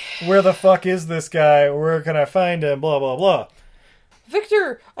aggressively, where the fuck is this guy? Where can I find him? Blah, blah, blah.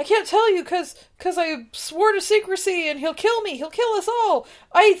 Victor, I can't tell you because I swore to secrecy and he'll kill me. He'll kill us all.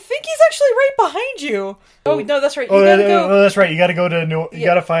 I think he's actually right behind you. Oh, no, that's right. You gotta go. Oh, that's right. You gotta go to you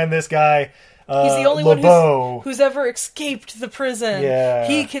gotta find this guy. He's the only one who's ever escaped the prison. Yeah.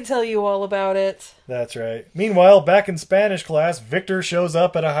 He can tell you all about it. That's right. Meanwhile, back in Spanish class, Victor shows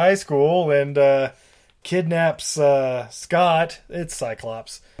up at a high school and kidnaps Scott. It's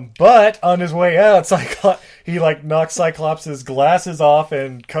Cyclops. But on his way out, he knocks Cyclops' glasses off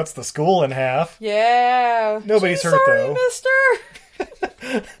and cuts the school in half. Yeah. Nobody's hurt, though. Mister.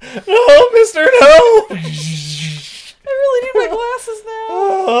 No, mister, no! I really need my glasses now.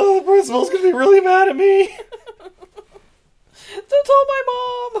 Oh, the principal's gonna be really mad at me. Don't tell my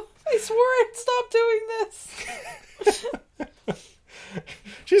mom. I swore I'd stop doing this.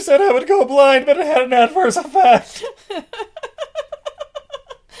 She said I would go blind, but it had an adverse effect.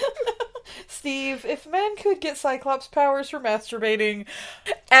 Steve, if men could get Cyclops powers for masturbating,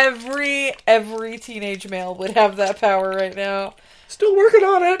 every teenage male would have that power right now. Still working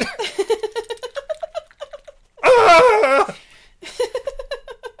on it. Ah!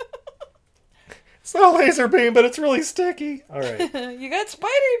 It's not a laser beam, but it's really sticky. All right. You got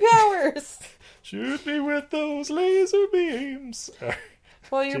spidery powers. Shoot me with those laser beams. Right.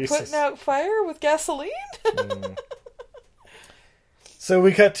 While you're putting out fire with gasoline? So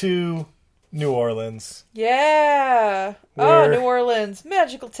we cut to New Orleans. Yeah. New Orleans.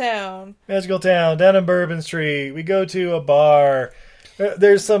 Magical town. Magical town, down in Bourbon Street. We go to a bar.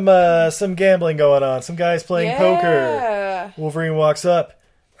 There's some gambling going on. Some guys playing poker. Wolverine walks up.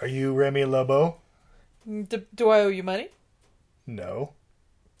 Are you Remy LeBeau? Do I owe you money? No.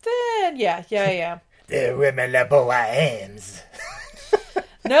 Then, yeah, I am. Remy LeBeau I am.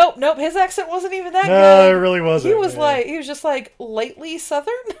 Nope. His accent wasn't even that No, good. it really wasn't. He was just like lightly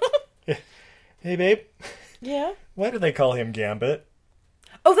Southern. Hey, babe. Yeah. Why do they call him Gambit?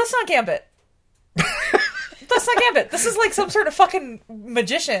 Oh, that's not Gambit. That's not Gambit. This is like some sort of fucking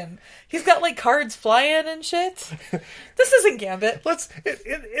magician. He's got like cards flying and shit. This isn't Gambit. Let's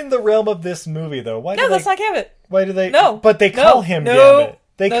in the realm of this movie though. Why? No, that's not Gambit. Why do they? No, but they call him Gambit.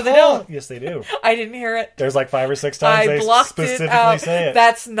 They don't. Yes, they do. I didn't hear it. There's like 5 or 6 times I they blocked specifically it out. say it.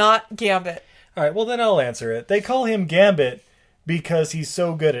 That's not Gambit. All right, well then I'll answer it. They call him Gambit because he's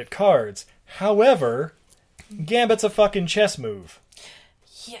so good at cards. However, Gambit's a fucking chess move.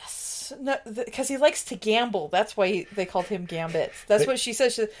 Yes, because he likes to gamble. That's why they called him Gambit. That's what she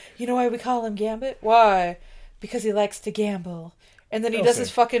said. She said, "You know why we call him Gambit? Why? Because he likes to gamble." And then he does his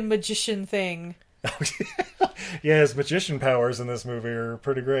fucking magician thing. Yeah, his magician powers in this movie are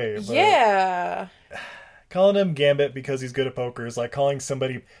pretty great. Yeah. Calling him Gambit because he's good at poker is like calling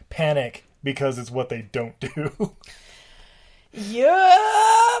somebody Panic because it's what they don't do. Yup.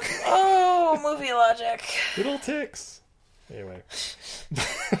 Oh, movie logic. Little ticks. Anyway.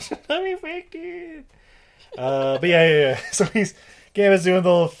 Let me fake it. But yeah. So Gambit's doing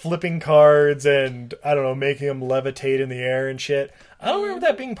the flipping cards and, I don't know, making him levitate in the air and shit. I don't remember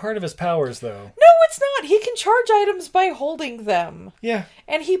that being part of his powers, though. No, it's not. He can charge items by holding them. Yeah.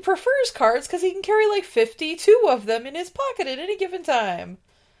 And he prefers cards because he can carry like 52 of them in his pocket at any given time.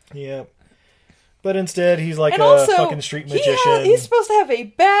 Yeah. But instead, he's like and a also, fucking street magician. He's supposed to have a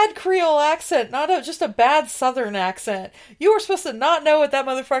bad Creole accent, not just a bad Southern accent. You were supposed to not know what that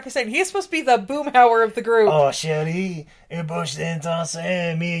motherfucker's saying. He's supposed to be the boomhauer of the group. Oh, Shelly, me and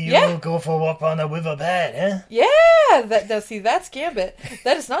you go for a walk on the riverbed, huh? Yeah, that's Gambit.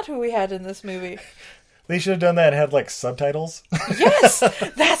 That is not who we had in this movie. They should have done that and had, like, subtitles. Yes!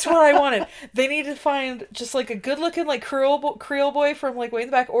 That's what I wanted. They needed to find just, like, a good-looking, like, Creole boy from, like, way in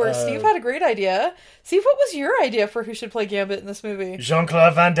the back. Or Steve had a great idea. Steve, what was your idea for who should play Gambit in this movie?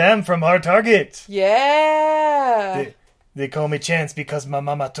 Jean-Claude Van Damme from Hard Target. Yeah! They call me Chance because my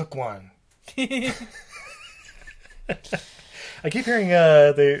mama took one. I keep hearing,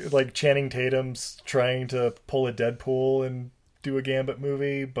 Channing Tatum's trying to pull a Deadpool and do a Gambit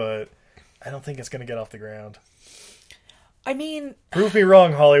movie, but I don't think it's going to get off the ground. I mean... Prove me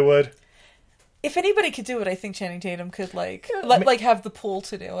wrong, Hollywood. If anybody could do it, I think Channing Tatum could, have the pull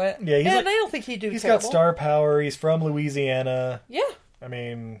to do it. Yeah, I don't think he'd do He's terrible. got star power. He's from Louisiana. Yeah. I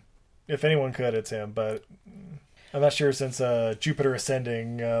mean, if anyone could, it's him, but I'm not sure since Jupiter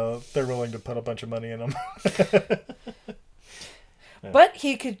Ascending, they're willing to put a bunch of money in him. But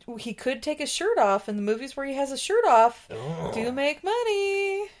he could take his shirt off, and the movies where he has his shirt off do make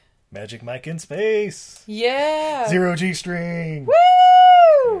money. Magic Mike in space. Yeah. 0 G-string.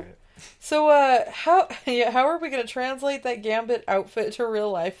 Woo! Right. So, how are we going to translate that Gambit outfit to real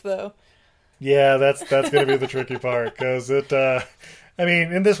life, though? Yeah, that's going to be the tricky part, because in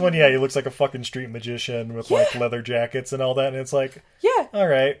this one, he looks like a fucking street magician with, like, leather jackets and all that, and it's like, yeah, all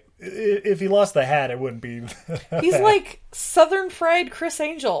right, if he lost the hat, it wouldn't be He's like Southern fried Chris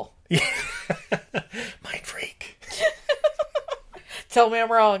Angel. Yeah. Mind freak. Tell me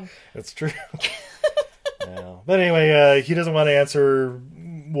I'm wrong. That's true. No. But anyway, he doesn't want to answer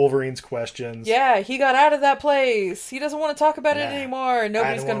Wolverine's questions. Yeah, he got out of that place. He doesn't want to talk about it anymore.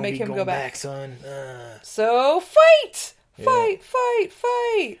 Nobody's going to make him go back. Son. So fight! Fight!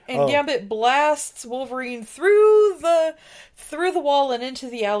 And Gambit blasts Wolverine through the wall and into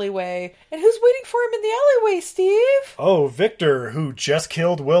the alleyway. And who's waiting for him in the alleyway, Steve? Oh, Victor, who just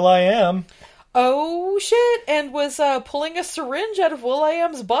killed Will.i.am. Oh, shit, and was pulling a syringe out of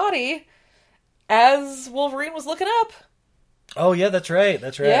Will.i.am's body as Wolverine was looking up. Oh, yeah, that's right.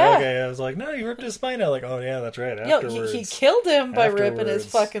 Yeah. Okay, I was like, no, he ripped his spine out. Like, oh, yeah, that's right. Afterwards. He killed him by ripping his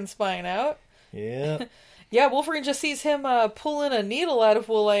fucking spine out. Yeah. Yeah, Wolverine just sees him pulling a needle out of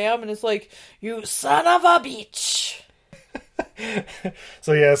Will.i.am and is like, you son of a bitch!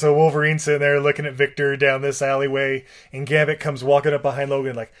 So Wolverine's sitting there looking at Victor down this alleyway, and Gambit comes walking up behind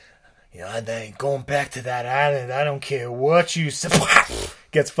Logan like, I ain't going back to that island. I don't care what you say.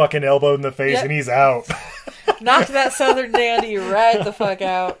 Gets fucking elbowed in the face, and he's out. Knocked that Southern dandy right the fuck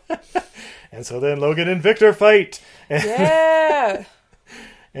out. And so then Logan and Victor fight. Yeah.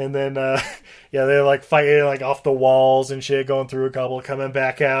 And then, they're like fighting like off the walls and shit, going through a couple, coming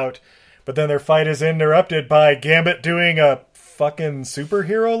back out. But then their fight is interrupted by Gambit doing a fucking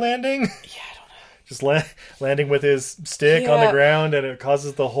superhero landing. Yeah, I don't know. Just landing with his stick on the ground, and it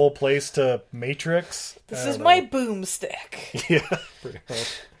causes the whole place to matrix. This is my boomstick. Yeah, pretty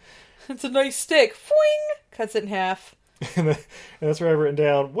much. It's a nice stick. Fwing! Cuts it in half. And that's where I've written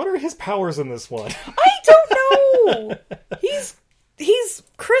down, what are his powers in this one? I don't know! He's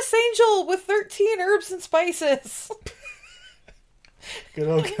Chris Angel with 13 herbs and spices. Good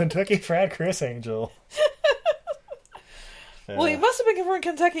old Kentucky Fried Chris Angel. Well, he must have been from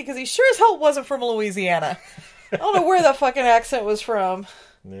Kentucky because he sure as hell wasn't from Louisiana. I don't know where that fucking accent was from.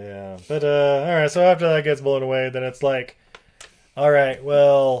 Yeah, but alright, so after that gets blown away, then it's like, alright,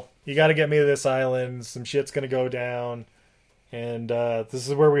 well, you gotta get me to this island, some shit's gonna go down, and this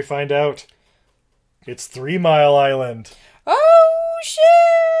is where we find out it's 3 Mile Island. Oh, shit!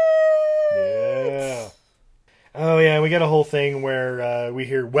 Yeah. Oh, yeah, we get a whole thing where we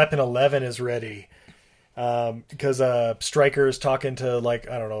hear Weapon 11 is ready. Because Stryker is talking to, like,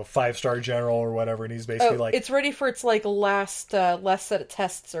 I don't know, 5-star general or whatever, and he's basically like... It's ready for its, like, last set of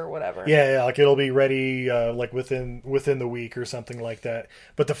tests or whatever. Yeah, like, it'll be ready, like, within the week or something like that.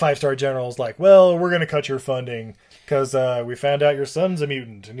 But the 5-star general's like, well, we're gonna cut your funding, because we found out your son's a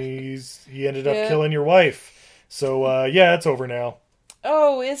mutant, and he ended up killing your wife. So, yeah, it's over now.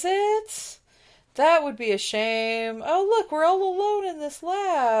 Oh, is it? That would be a shame. Oh, look, we're all alone in this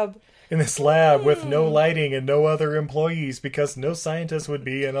lab. In this lab with no lighting and no other employees, because no scientist would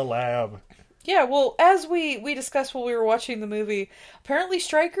be in a lab. Yeah, well, as we discussed while we were watching the movie, apparently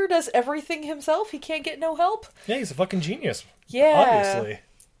Stryker does everything himself. He can't get no help. Yeah, he's a fucking genius. Yeah. Obviously.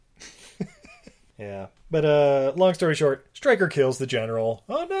 Yeah. But, long story short, Stryker kills the general.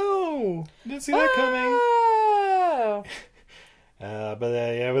 Oh no! Didn't see that coming. Oh. But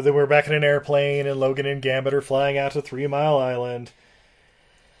then we're back in an airplane, and Logan and Gambit are flying out to 3 Mile Island.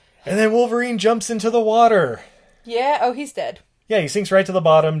 And then Wolverine jumps into the water. Yeah, oh, he's dead. Yeah, he sinks right to the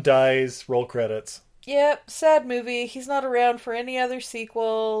bottom, dies, roll credits. Yep, sad movie. He's not around for any other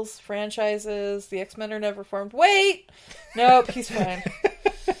sequels, franchises. The X-Men are never formed. Wait! Nope, he's fine.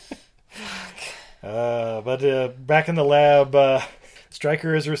 But back in the lab,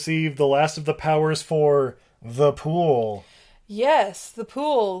 Stryker has received the last of the powers for the pool. Yes, the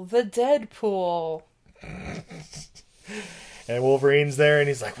pool. The dead pool. And Wolverine's there, and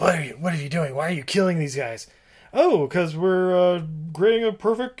he's like, what are you doing? Why are you killing these guys? Oh, because we're creating a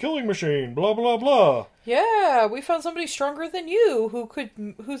perfect killing machine, blah, blah, blah. Yeah, we found somebody stronger than you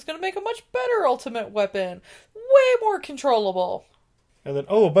who's going to make a much better ultimate weapon. Way more controllable. And then,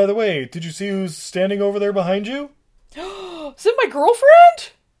 oh, by the way, did you see who's standing over there behind you? Is it my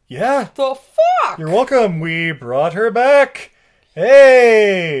girlfriend? Yeah. The fuck? You're welcome. We brought her back.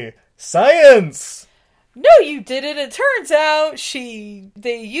 Hey, science. No, you didn't. It turns out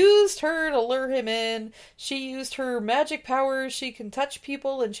they used her to lure him in. She used her magic powers. She can touch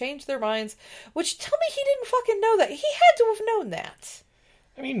people and change their minds. Which, tell me he didn't fucking know that. He had to have known that.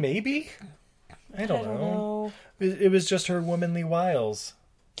 I mean, maybe. I don't know. know. It was just her womanly wiles.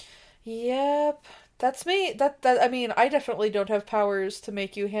 Yep. That's me. I mean, I definitely don't have powers to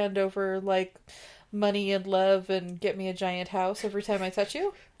make you hand over, like, money and love and get me a giant house every time I touch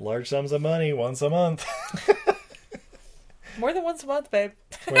you. Large sums of money once a month. More than once a month, babe.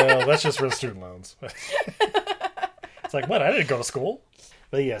 Well, that's just for student loans. It's like, what? I didn't go to school.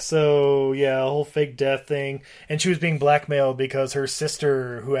 But yeah, so, yeah, a whole fake death thing. And she was being blackmailed because her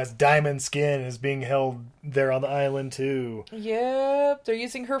sister, who has diamond skin, is being held there on the island, too. Yep, they're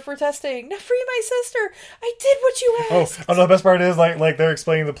using her for testing. Now free my sister! I did what you asked! Oh, no, the best part is, like they're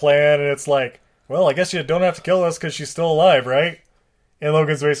explaining the plan, and it's like, well, I guess you don't have to kill us because she's still alive, right? And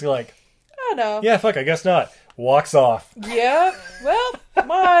Logan's basically like, I know. yeah, fuck, I guess not. Walks off. Yep. Well,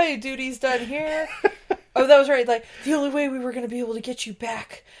 my duty's done here. Oh, that was right. Like, the only way we were going to be able to get you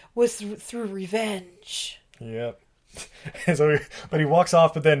back was through revenge. Yep. And so, but he walks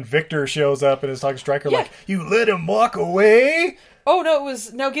off, but then Victor shows up and is talking to Stryker like, you let him walk away? Oh, no, it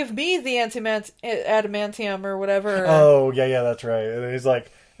was, now give me the adamantium or whatever. Oh, yeah, that's right. And he's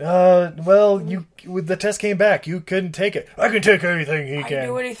like, well, the test came back. You couldn't take it. I can take anything he can. I can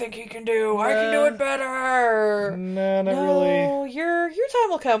do anything he can do. I can do it better. No, not really. No, your time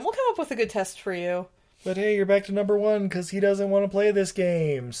will come. We'll come up with a good test for you. But hey, you're back to number 1 because he doesn't want to play this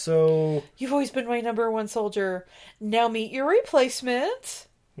game, so... You've always been my number 1 soldier. Now meet your replacement.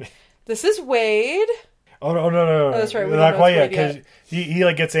 This is Wade. Oh, no. Oh, that's right. Not quite yet, because he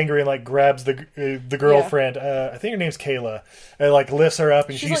like gets angry and like grabs the girlfriend. I think her name's Kayla. And like lifts her up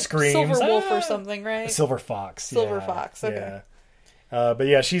and she like screams. Silver Wolf or something, right? Silver Fox. Silver Fox. Okay. Yeah. But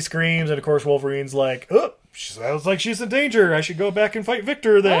yeah, she screams, and of course Wolverine's like, "Oh, she sounds like she's in danger. I should go back and fight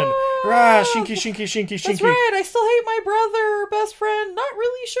Victor then." Rah, shinky, shinky, shinky, shinky. That's right. I still hate my brother, best friend. Not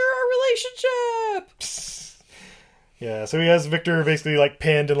really sure our relationship. Yeah. So he has Victor basically like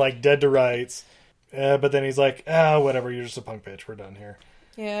pinned and like dead to rights. But then he's like, whatever, you're just a punk bitch. We're done here.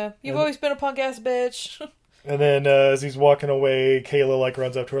 Yeah, you've always been a punk-ass bitch. And then as he's walking away, Kayla like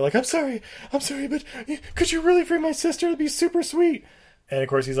runs up to her like, I'm sorry, but could you really free my sister? It'd be super sweet. And of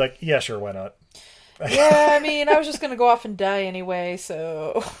course he's like, yeah, sure, why not? Yeah, I mean, I was just gonna go off and die anyway,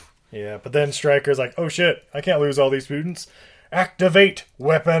 so... Yeah, but then Stryker's like, oh shit, I can't lose all these students. Activate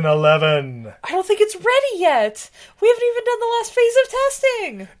Weapon 11. I don't think it's ready yet. We haven't even done the last phase of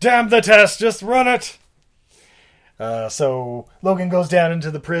testing. Damn the test, just run it. So Logan goes down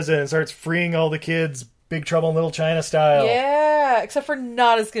into the prison and starts freeing all the kids, Big Trouble in Little China style. Yeah, except for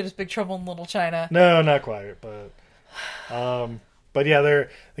not as good as Big Trouble in Little China. No, not quite, but yeah,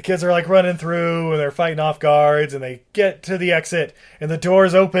 the kids are like running through and they're fighting off guards and they get to the exit and the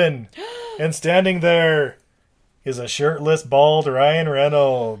doors open and standing there is a shirtless, bald Ryan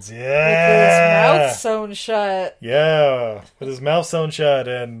Reynolds. Yeah. With his mouth sewn shut. Yeah, with his mouth sewn shut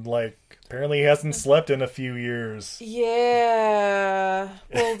and like apparently he hasn't slept in a few years. Yeah.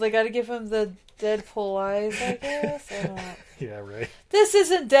 Well, they gotta give him the Deadpool eyes, I guess. Yeah, right. This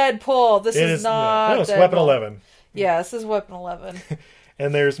isn't Deadpool. This is not No, it's Deadpool. Weapon 11. Yeah, this is Weapon 11.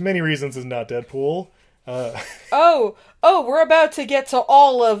 And there's many reasons it's not Deadpool. Oh, we're about to get to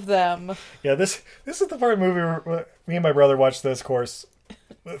all of them. Yeah, this is the part of the movie where me and my brother watched this course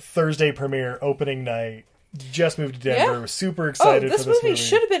Thursday premiere, opening night. Just moved to Denver. Yeah. Was super excited for this this movie.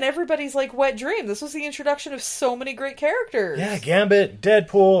 should have been everybody's like wet dream. This was the introduction of so many great characters. Yeah, Gambit,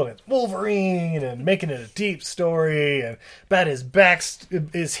 Deadpool, and it's Wolverine, and making it a deep story, and about his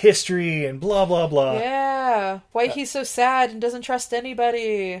history, and blah, blah, blah. Yeah. Why he's so sad and doesn't trust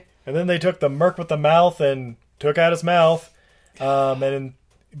anybody. And then they took the merc with the mouth and took out his mouth, and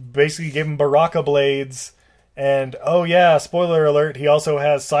basically gave him Baraka blades. And, oh yeah, spoiler alert, he also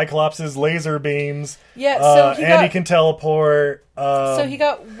has Cyclops' laser beams. Yeah, so he can teleport. So he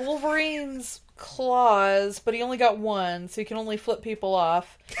got Wolverine's claws, but he only got one, so he can only flip people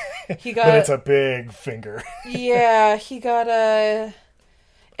off. He got... but it's a big finger. Yeah, he got a...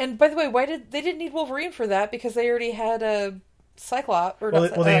 And by the way, they didn't need Wolverine for that, because they already had a Cyclops.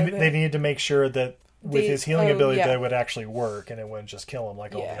 They needed to make sure that with his healing ability that it would actually work, and it wouldn't just kill him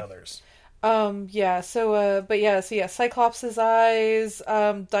like all the others. Cyclops' eyes,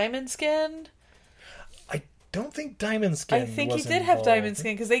 Diamond Skin. I don't think Diamond Skin. I think he did have Diamond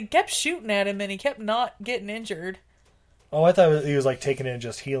Skin because they kept shooting at him and he kept not getting injured. Oh, I thought he was like taking it and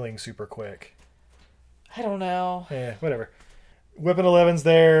just healing super quick. I don't know. Yeah, whatever. Weapon 11's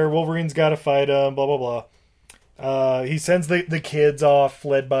there. Wolverine's got to fight him. Blah blah blah. He sends the kids off,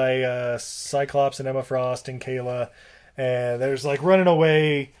 led by Cyclops and Emma Frost and Kayla, and they're just like running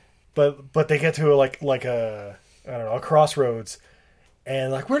away. But they get to a crossroads,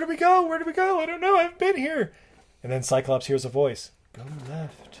 and like, where do we go? Where do we go? I don't know. I haven't been here. And then Cyclops hears a voice. Go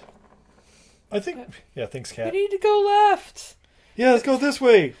left. I think, thanks, Cat. We need to go left. Yeah, let's go this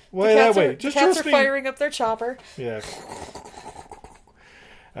way. Why that way? Just cats trust are me. firing up their chopper. Yeah.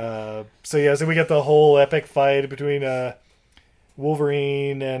 So we get the whole epic fight between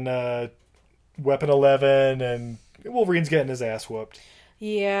Wolverine and Weapon 11, and Wolverine's getting his ass whooped.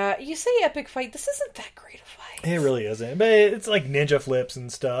 Yeah, you say epic fight. This isn't that great a fight. It really isn't. But it's like ninja flips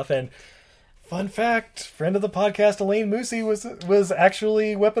and stuff. And fun fact, friend of the podcast, Elaine Moosey, was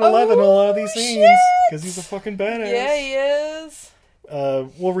actually Weapon 11 in a lot of these scenes. Because he's a fucking badass. Yeah, he is.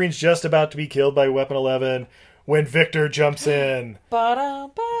 Wolverine's just about to be killed by Weapon 11 when Victor jumps in. And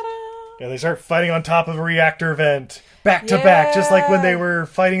they start fighting on top of a reactor vent. Back to back, just like when they were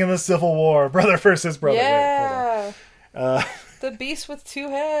fighting in the Civil War. Brother versus brother. Yeah. Wait, hold on. The beast with two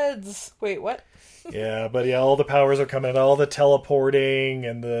heads. Wait, what? Yeah, all the powers are coming, all the teleporting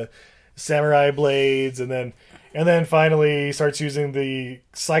and the samurai blades, and then finally he starts using the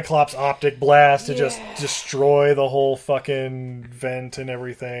Cyclops optic blast to just destroy the whole fucking vent and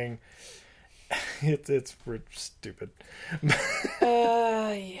everything. It's stupid.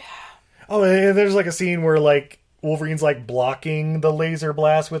 Yeah. Oh, and there's like a scene where like Wolverine's like blocking the laser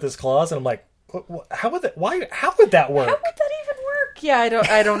blast with his claws, and I'm like, how would that? Why? How would that work? How would that even work? Yeah,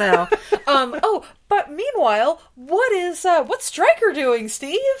 I don't know. But meanwhile, what's Stryker doing,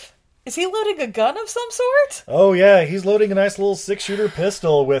 Steve? Is he loading a gun of some sort? Oh yeah, he's loading a nice little 6-shooter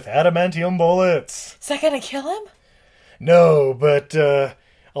pistol with adamantium bullets. Is that gonna kill him? No, but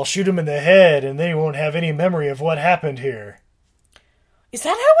I'll shoot him in the head, and then he won't have any memory of what happened here. Is that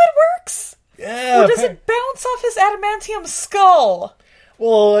how it works? Yeah. Or does it bounce off his adamantium skull?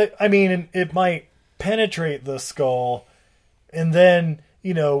 Well, I mean, it might penetrate the skull, and then,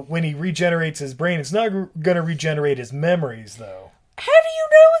 when he regenerates his brain, it's not going to regenerate his memories, though. How do you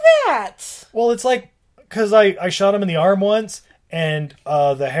know that? Well, it's like, because I shot him in the arm once, and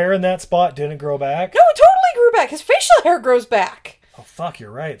the hair in that spot didn't grow back. No, it totally grew back. His facial hair grows back. Oh, fuck,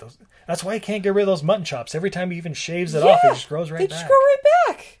 you're right. That's why he can't get rid of those mutton chops. Every time he even shaves it off, it just grows right they back. just grow right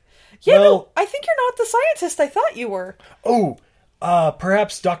back. Yeah, Well- no, I think you're not the scientist I thought you were. Oh,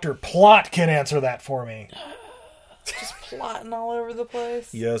 perhaps Dr. Plot can answer that for me. Just plotting all over the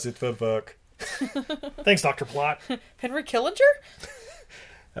place. Yes, it will work. Thanks, Dr. Plot. Henry Killinger?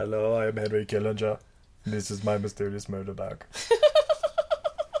 Hello, I am Henry Killinger. This is my mysterious murder bag.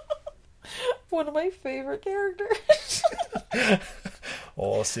 One of my favorite characters.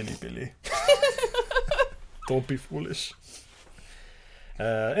 Oh, silly Billy. Don't be foolish.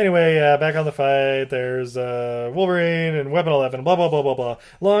 Anyway, back on the fight, there's Wolverine and Weapon 11, blah, blah, blah, blah, blah.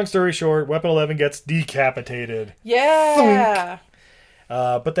 Long story short, Weapon 11 gets decapitated. Yeah.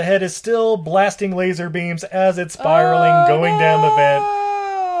 But the head is still blasting laser beams as it's spiraling, going down the vent.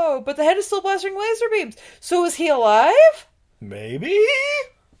 Oh, but the head is still blasting laser beams. So is he alive? Maybe?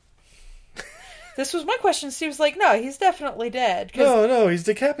 This was my question. Steve's like, no, he's definitely dead. No, he's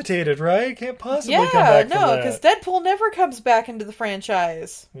decapitated, right? Can't possibly come back from that. because Deadpool never comes back into the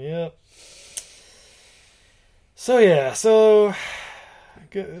franchise. Yep. So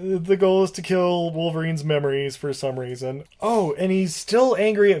the goal is to kill Wolverine's memories for some reason. Oh, and he's still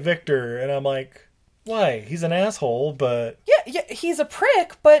angry at Victor, and I'm like, why? He's an asshole, but... Yeah, he's a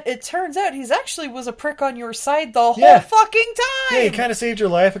prick, but it turns out he's actually was a prick on your side the whole fucking time! Yeah, he kind of saved your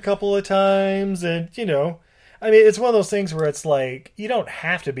life a couple of times, and, I mean, it's one of those things where it's like, you don't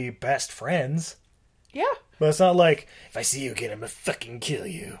have to be best friends. Yeah. But it's not like, if I see you again, I'm gonna fucking kill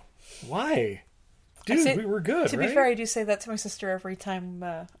you. Why? Dude, we were good, To right? be fair, I do say that to my sister every time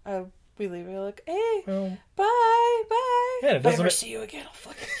we leave. We're like, hey, Well, bye. Yeah, it If I doesn't ever ma- see you again, I'll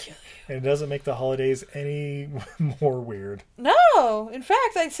fucking kill you. and it doesn't make the holidays any more weird. No, in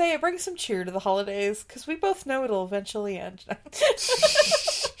fact, I'd say it brings some cheer to the holidays, because we both know it'll eventually end.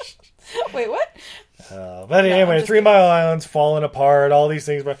 Wait, what? But anyway, just 3 Mile Island's falling apart, all these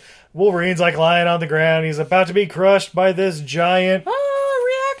things. But Wolverine's like lying on the ground. He's about to be crushed by this giant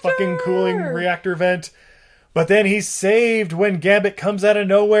Oh, reactor! fucking cooling reactor vent. But then he's saved when Gambit comes out of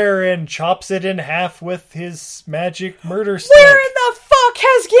nowhere and chops it in half with his magic murder stick. Where in the fuck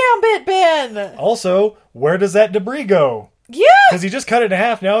has Gambit been? Also, where does that debris go? Yeah! Because he just cut it in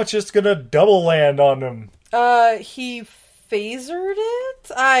half. Now it's just going to double land on him. He phasered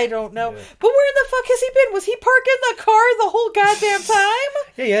it? I don't know. But where in the fuck has he been? Was he parking the car the whole goddamn time?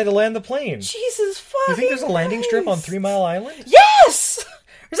 Yeah, he had to land the plane. Jesus fucking You think there's a landing strip on Christ. 3 Mile Island? Yes!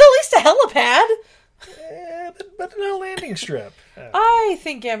 There's at least a helipad. But not a landing strip. I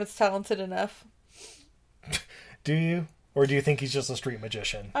think Gambit's talented enough. Do you? Or do you think he's just a street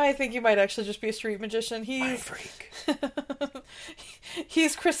magician? I think he might actually just be a street magician. Mind freak.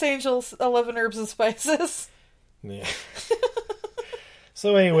 He's Chris Angel's 11 Herbs and Spices. Yeah.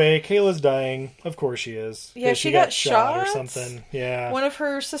 So anyway, Kayla's dying. Of course she is. Yeah, 'Cause she got shot or shot? something. Yeah. One of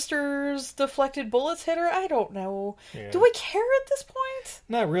her sister's deflected bullets hit her? I don't know. Yeah. Do I care at this point?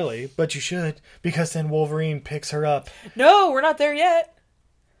 Not really, but you should, because then Wolverine picks her up. No, we're not there yet.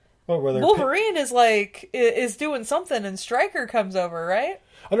 What were there? Wolverine is doing something and Stryker comes over, right?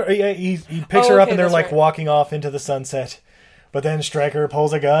 Yeah, he picks her up okay, and they're that's like right. walking off into the sunset. But then Stryker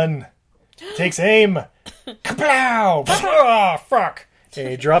pulls a gun, takes aim, kaplow! Ah, fuck! And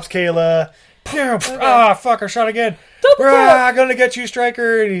he drops Kayla. Ah, fuck! I shot again. I'm gonna get you,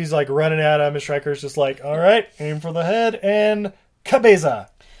 Stryker! And he's like running at him, and Stryker's just like, "All right, aim for the head and cabeza."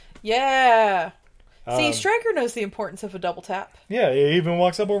 Yeah. See, Stryker knows the importance of a double tap. Yeah, he even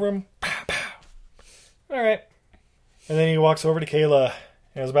walks up over him. Pow, pow. All right, and then he walks over to Kayla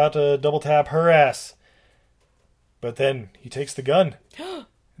and is about to double tap her ass, but then he takes the gun and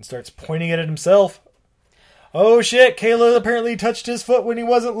starts pointing it at himself. Oh shit, Kayla apparently touched his foot when he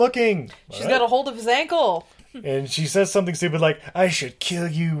wasn't looking. She's got a hold of his ankle. And she says something stupid like, I should kill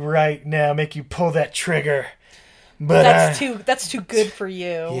you right now, make you pull that trigger. But That's too good for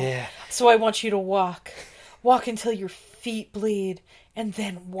you. Yeah. So I want you to walk. Walk until your feet bleed, and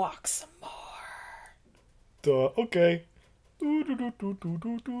then walk some more. Okay.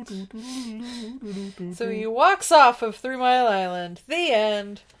 So he walks off of 3 Mile Island. The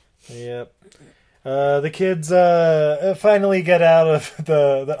end. Yep. The kids finally get out of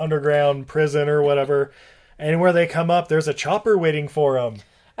the underground prison or whatever, and where they come up, there's a chopper waiting for them.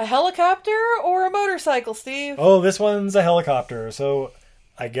 A helicopter or a motorcycle, Steve? Oh, this one's a helicopter, so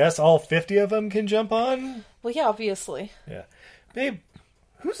I guess all 50 of them can jump on? Well, yeah, obviously. Yeah. Babe,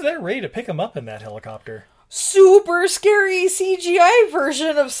 who's there ready to pick them up in that helicopter? Super scary CGI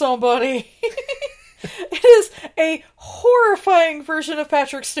version of somebody. It is a horrifying version of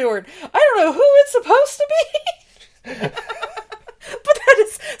Patrick Stewart. I don't know who it's supposed to be. But that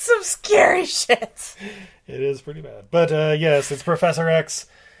is some scary shit. It is pretty bad. But yes, it's Professor X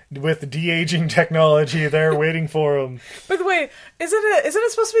with de-aging technology there waiting for him. By the way, isn't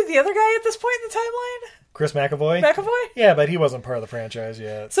it supposed to be the other guy at this point in the timeline? Chris McAvoy? McAvoy? Yeah, but he wasn't part of the franchise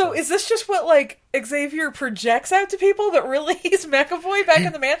yet. So is this just what, like, Xavier projects out to people, but really he's McAvoy back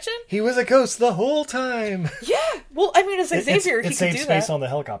in the mansion? He was a ghost the whole time. Yeah. Well, I mean, as Xavier, he it could saved do space that. on the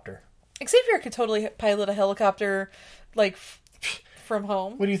helicopter. Xavier could totally pilot a helicopter, like, from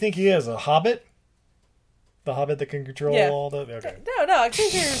home. What do you think he is, a hobbit? The hobbit that can control all the... Okay. No,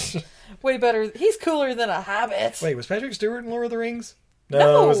 Xavier's way better. He's cooler than a hobbit. Wait, was Patrick Stewart in Lord of the Rings?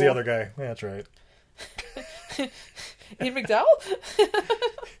 No, it was the other guy. That's right. Ian McDowell?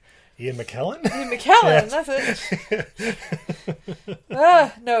 Ian McKellen? Ian McKellen, that's it.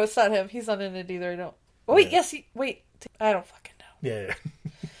 No, it's not him. He's not in it either. I don't. Oh, wait, yes, wait. I don't fucking know. Yeah.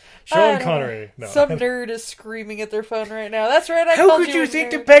 Sean Connery. No. Some nerd is screaming at their phone right now. That's right, I called you. How could you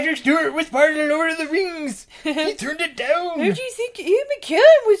think that Patrick Stewart was part of the Lord of the Rings? He turned it down. How did you think Ian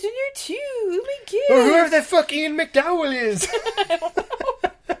McKellen was in there too? Oh my god. Or whoever the fuck Ian McDowell is. I don't know.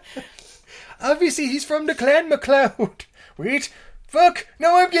 Obviously, he's from the Clan MacLeod. Wait, fuck,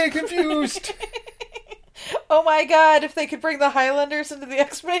 now I'm getting confused. Oh my god, if they could bring the Highlanders into the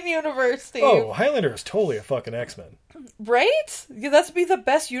X-Men universe, Steve. Oh, Highlander is totally a fucking X-Men. Right? Yeah, that'd be the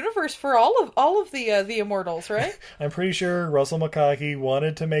best universe for all of the Immortals, right? I'm pretty sure Russell Mulcahy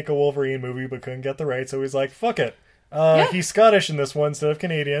wanted to make a Wolverine movie but couldn't get the rights, so he's like, fuck it. He's Scottish in this one instead of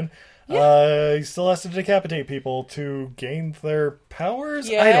Canadian. Yeah. He still has to decapitate people to gain their powers?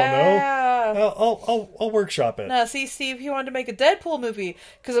 Yeah. I don't know. I'll workshop it. Now, see, Steve, he wanted to make a Deadpool movie,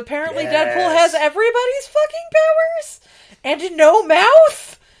 because apparently Yes. Deadpool has everybody's fucking powers, and no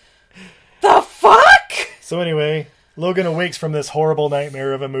mouth? The fuck? So anyway, Logan awakes from this horrible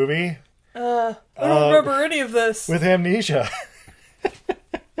nightmare of a movie. I don't remember any of this. With amnesia.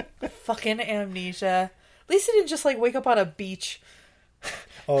 Fucking amnesia. At least he didn't just, like, wake up on a beach.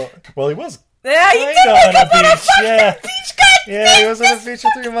 Oh, well, he was. Yeah, he kinda did wake up on a fucking yeah. beach, god Yeah, he was on the beach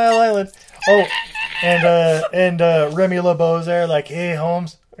at 3 Mile Island. Oh, and Remy LeBeau's there, like, hey,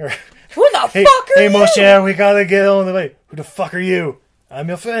 Holmes. Or, Who the hey, fuck are hey, you? Moshe, we gotta get on the way. Who the fuck are you? I'm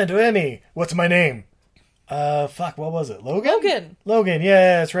your friend, Remy. What's my name? Fuck, what was it? Logan? Logan,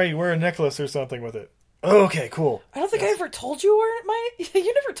 yeah, that's right. You wear a necklace or something with it. Okay, cool. I don't think I ever told you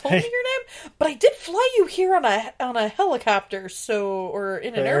you never told me your name, but I did fly you here on a helicopter, or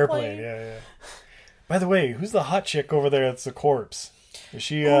in an airplane. Yeah. By the way, who's the hot chick over there that's a corpse? Is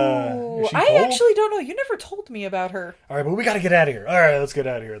she, Ooh, is she I cold? actually don't know. You never told me about her. Alright, but we gotta get out of here. Alright, let's get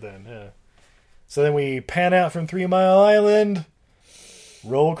out of here then. Yeah. So then we pan out from 3 Mile Island.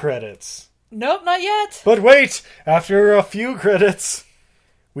 Roll credits. Nope, not yet. But wait! After a few credits,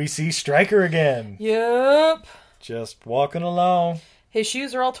 we see Stryker again. Yep. Just walking along. His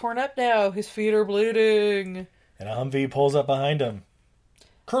shoes are all torn up now. His feet are bleeding. And a Humvee pulls up behind him.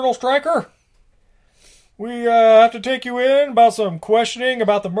 Colonel Stryker! We have to take you in about some questioning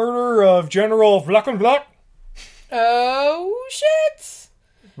about the murder of General Vlackenblatt. Oh, shit.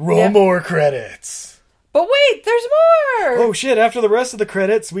 Roll more credits. But wait, there's more! Oh shit, after the rest of the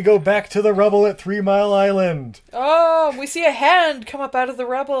credits, we go back to the rubble at 3 Mile Island. Oh, we see a hand come up out of the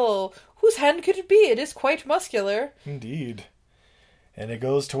rubble. Whose hand could it be? It is quite muscular. Indeed. And it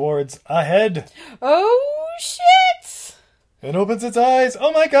goes towards a head. Oh, shit! And opens its eyes.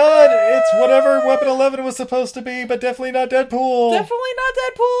 Oh my god, it's whatever Weapon 11 was supposed to be, but definitely not Deadpool. Definitely not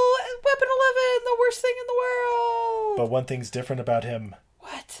Deadpool. Weapon 11, the worst thing in the world. But one thing's different about him.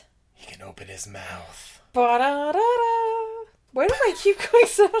 What? He can open his mouth. Ba-da-da-da. Why do I keep going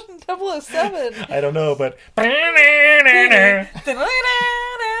 007? I don't know, but...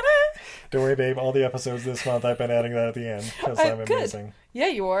 Don't worry, babe. All the episodes this month, I've been adding that at the end, because I'm amazing. Good. Yeah,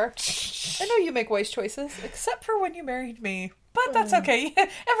 you are. I know you make wise choices, except for when you married me. But that's okay.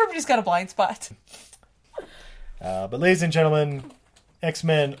 Everybody's got a blind spot. But ladies and gentlemen,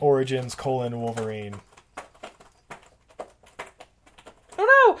 X-Men Origins: Wolverine. Oh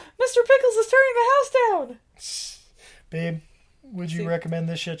no! Mr. Pickles is tearing the house down! Babe, would you recommend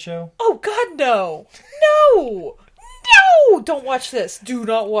this shit show? Oh god, no! No! No! Don't watch this. Do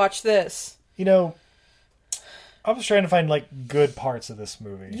not watch this. You know, I was trying to find, like, good parts of this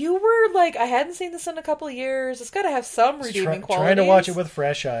movie. You were like, I hadn't seen this in a couple of years. It's got to have some redeeming qualities. Trying to watch it with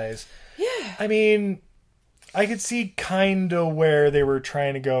fresh eyes. Yeah. I mean, I could see kind of where they were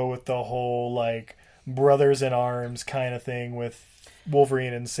trying to go with the whole, like, brothers in arms kind of thing with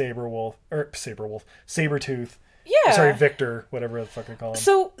Wolverine and Sabretooth. Yeah. Sorry, Victor, whatever the fuck I call him.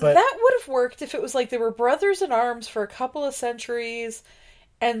 So that would have worked if it was like they were brothers in arms for a couple of centuries,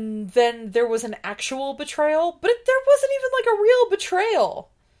 And then there was an actual betrayal, but there wasn't even like a real betrayal.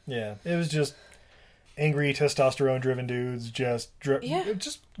 Yeah, it was just angry testosterone-driven dudes just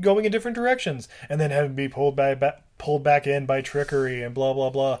going in different directions, and then having to be pulled back in by trickery and blah blah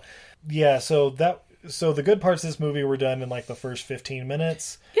blah. Yeah, so the good parts of this movie were done in like the first 15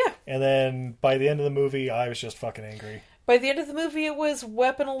 minutes. Yeah, and then by the end of the movie, I was just fucking angry. By the end of the movie, it was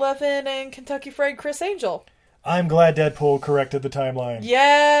Weapon 11 and Kentucky Fried Chris Angel. I'm glad Deadpool corrected the timeline.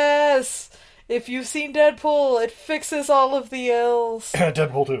 Yes! If you've seen Deadpool, it fixes all of the ills.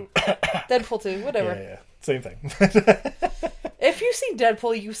 Deadpool 2. Deadpool 2, whatever. Yeah. Same thing. If you've seen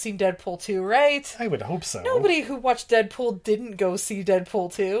Deadpool, you've seen Deadpool 2, right? I would hope so. Nobody who watched Deadpool didn't go see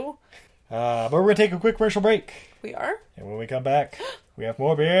Deadpool 2. But we're going to take a quick commercial break. We are? And when we come back, we have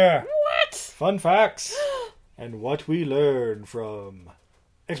more beer. What? Fun facts. And what we learned from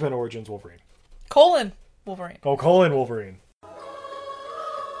X-Men Origins Wolverine. Wolverine. Oh, Wolverine.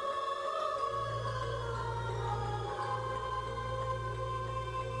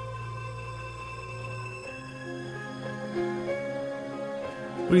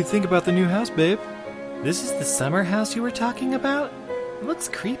 What do you think about the new house, babe? This is the summer house you were talking about? It looks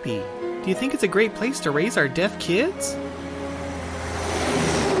creepy. Do you think it's a great place to raise our deaf kids?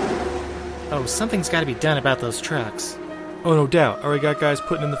 Oh, something's got to be done about those trucks. Oh, no doubt. Already got guys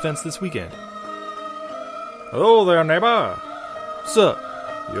putting in the fence this weekend. Hello there, neighbor. Sup?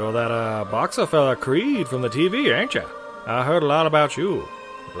 You're that boxer fella Creed from the TV, ain't ya? I heard a lot about you.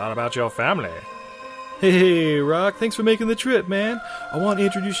 A lot about your family. Hey, Rock, thanks for making the trip, man. I want to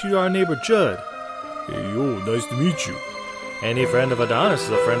introduce you to our neighbor, Judd. Hey, yo, nice to meet you. Any friend of Adonis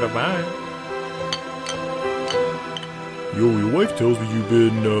is a friend of mine. Yo, your wife tells me you've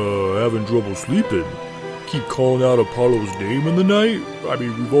been, having trouble sleeping. Keep calling out Apollo's name in the night? I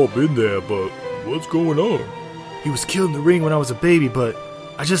mean, we've all been there, but what's going on? He was killed in the ring when I was a baby, but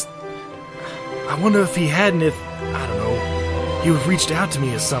I wonder if he hadn't, I don't know, he would have reached out to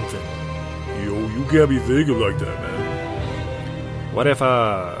me or something. Yo, you can't be thinking like that, man. What if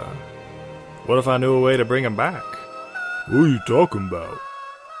I knew a way to bring him back? What are you talking about?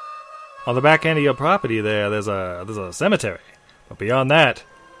 On the back end of your property there's a cemetery. But beyond that,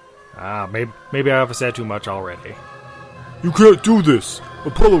 maybe I've said too much already. You can't do this!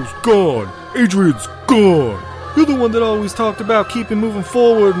 Apollo's gone! Adrian's gone! You're the one that always talked about keeping moving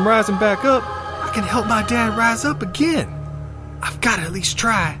forward and rising back up. I can help my dad rise up again. I've got to at least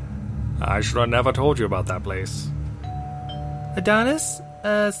try. I should have never told you about that place. Adonis,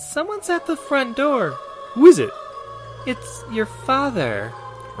 someone's at the front door. Who is it? It's your father.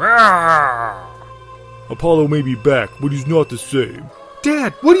 Apollo may be back, but he's not the same.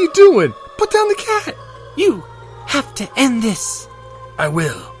 Dad, what are you doing? Put down the cat! You have to end this. I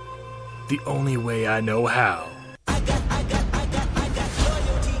will. The only way I know how.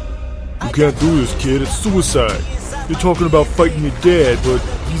 You can't do this, kid. It's suicide. You're talking about fighting your dad, but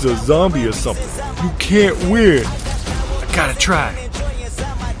he's a zombie or something. You can't win. I gotta try.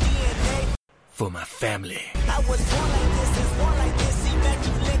 For my family.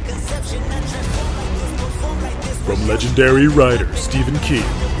 From legendary writer Stephen King,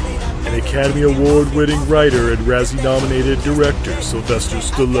 an Academy Award-winning writer and Razzie-nominated director Sylvester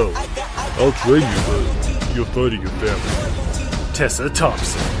Stallone. I'll train you, but you're fighting your family. Tessa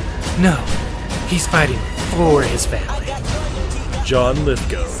Thompson. No, he's fighting for his family. John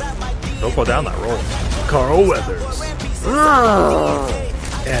Lithgow. Don't go down that road. Carl Weathers.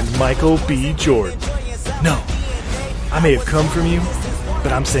 And Michael B. Jordan. No, I may have come from you,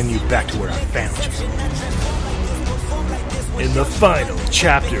 but I'm sending you back to where I found you. In the final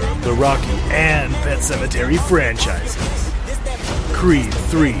chapter of the Rocky and Pet Sematary franchises, Creed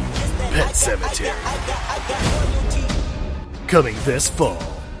 3 Pet Sematary. Coming this fall.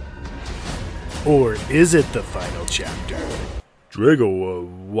 Or is it the final chapter? Drago,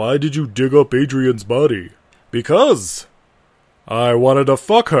 why did you dig up Adrian's body? Because I wanted to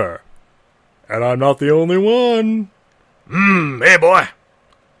fuck her. And I'm not the only one. Hey boy.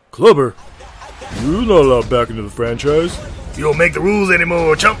 Clubber, you're not allowed back into the franchise. You don't make the rules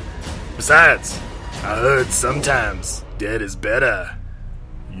anymore, chump. Besides, I heard sometimes dead is better.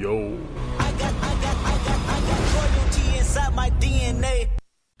 Yo.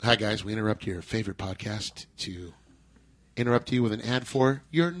 Hi guys, we interrupt your favorite podcast to interrupt you with an ad for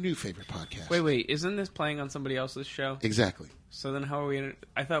your new favorite podcast. Wait, isn't this playing on somebody else's show? Exactly. So then how are we...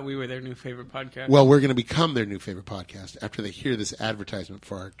 I thought we were their new favorite podcast. Well, we're going to become their new favorite podcast after they hear this advertisement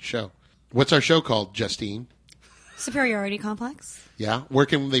for our show. What's our show called, Justine? Superiority Complex. Yeah? Where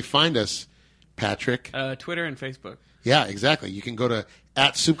can they find us, Patrick? Twitter and Facebook. Yeah, exactly. You can go to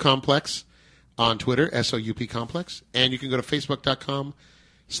 @SoupComplex on Twitter, SOUP Complex, and you can go to Facebook.com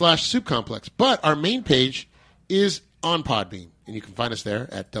Soup Complex. But our main page is on Podbean, and you can find us there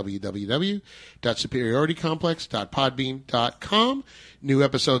at www.superioritycomplex.podbean.com. New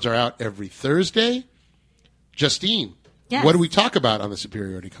episodes are out every Thursday. Justine, Yes. what do we talk about on the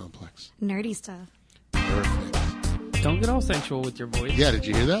Superiority Complex? Nerdy stuff. Perfect. Don't get all sensual with your voice. Yeah, did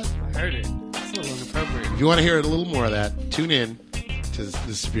you hear that? I heard it. It's a little inappropriate. If you want to hear a little more of that, tune in to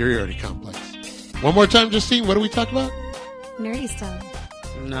the Superiority Complex. One more time, Justine, what do we talk about? Nerdy stuff.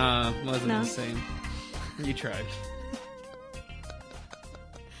 Nah, wasn't No. the same. You tried.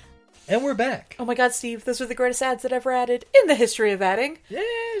 And we're back. Oh my god, Steve, those are the greatest ads that ever added in the history of adding. Yeah,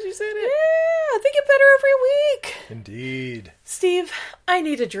 you said Yeah, it. they get better every week. Indeed. Steve, I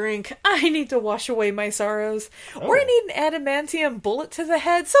need a drink. I need to wash away my sorrows. Or I need an adamantium bullet to the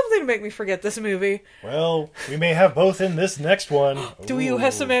head. Something to make me forget this movie. Well, we may have both in this next one. Do you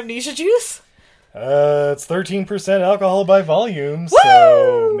have some amnesia juice? It's 13% alcohol by volume,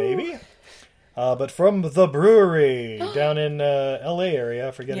 so maybe. But from the brewery down in LA area,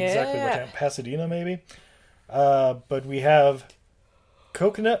 I forget exactly what town, Pasadena maybe. But we have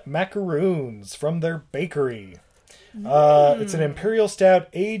coconut macaroons from their bakery. It's an imperial stout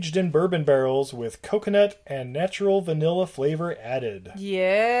aged in bourbon barrels with coconut and natural vanilla flavor added.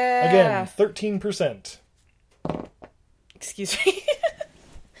 Yeah. Again, 13%. Excuse me.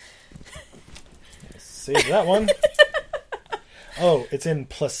 Save that one. Oh, it's in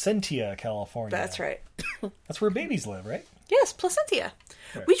Placentia, California. That's right. That's where babies live, right? Yes, Placentia.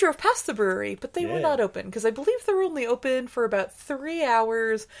 Right. We drove past the brewery, but they were Yeah. not open because I believe they're only open for about 3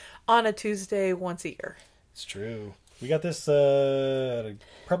 hours on a Tuesday once a year. It's true. We got this probably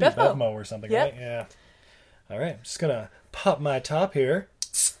Bevmo. Bevmo or something, Yep. right? Yeah. All right, I'm just gonna pop my top here.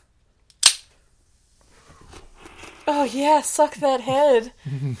 Oh yeah, suck that head.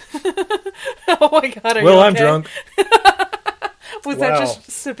 Oh my god, are Well, you I'm okay? drunk. Was Wow. that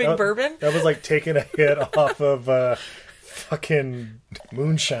just sipping bourbon? That was like taking a hit off of fucking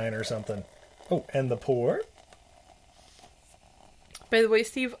moonshine or something. Oh, and the pour. By the way,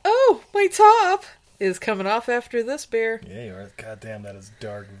 Steve, oh, my top is coming off after this beer. Yeah, you are. Goddamn, that is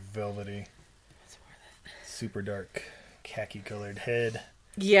dark, velvety. Super dark, khaki-colored head.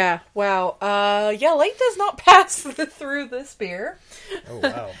 Yeah, wow. Yeah, light does not pass through this beer. Oh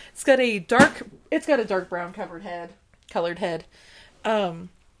wow. It's got a dark brown colored head. Yeah.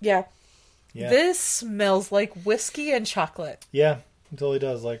 Yeah. This smells like whiskey and chocolate. Yeah, it totally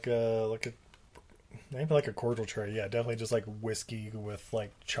does. Like maybe like a cordial tray. Yeah, definitely just like whiskey with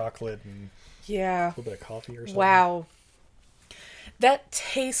like chocolate and Yeah. a little bit of coffee or something. Wow. That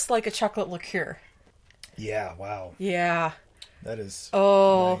tastes like a chocolate liqueur. Yeah, wow. Yeah. That is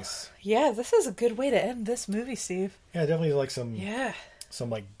Oh. nice. Yeah, this is a good way to end this movie, Steve. Yeah, definitely like some Yeah.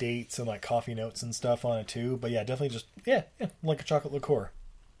 like dates and like coffee notes and stuff on it too. But yeah, definitely just yeah, like a chocolate liqueur.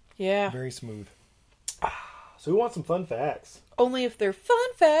 Yeah. Very smooth. So we want some fun facts. Only if they're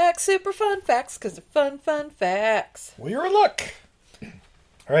fun facts, super fun facts, because they're fun facts. Well, you're in luck.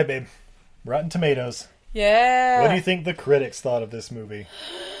 All right, babe. Rotten Tomatoes. Yeah. What do you think the critics thought of this movie?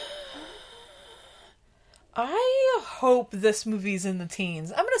 I hope this movie's in the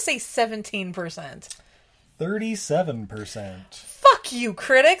teens. I'm going to say 17%. 37%. Fuck you,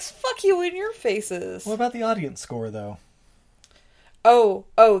 critics. Fuck you in your faces. What about the audience score, though? Oh,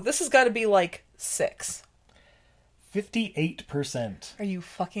 this has got to be like 6. 58%. Are you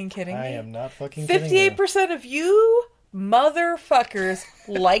fucking kidding me? I am not fucking kidding you. 58% of you motherfuckers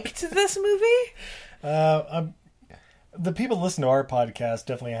liked this movie? The people that listen to our podcast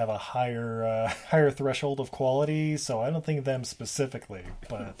definitely have a higher threshold of quality, so I don't think them specifically,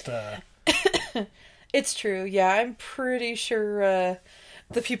 but It's true. Yeah, I'm pretty sure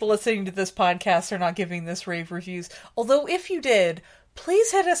the people listening to this podcast are not giving this rave reviews. Although, if you did,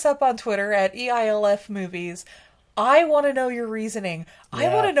 please hit us up on Twitter at EILF Movies. I want to know your reasoning. I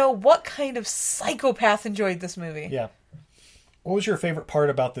Yeah. want to know what kind of psychopath enjoyed this movie. yeah. What was your favorite part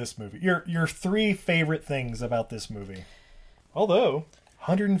about this movie? Your 3 favorite things about this movie. Although,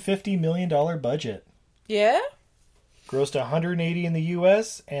 $150 million budget. Yeah? Grossed $180 in the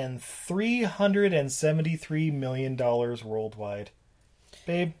U.S. and $373 million worldwide.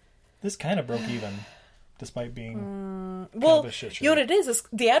 Babe, this kind of broke even, despite being kind of a shit show. You know what it is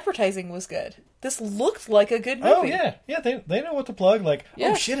the advertising was good. This looked like a good movie. Oh, yeah. Yeah, they know what to plug. Like,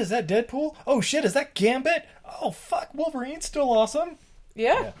 Yeah. oh, shit, is that Deadpool? Oh, shit, is that Gambit? Oh, fuck, Wolverine's still awesome.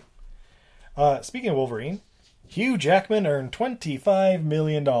 Yeah. Speaking of Wolverine, Hugh Jackman earned $25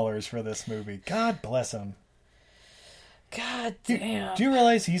 million for this movie. God bless him. God damn. Do you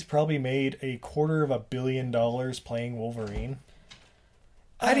realize he's probably made $250 million playing Wolverine?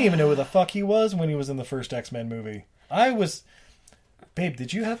 I didn't even know who the fuck he was when he was in the first X-Men movie. I was Babe,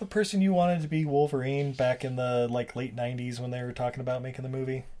 did you have a person you wanted to be Wolverine back in the late 90s when they were talking about making the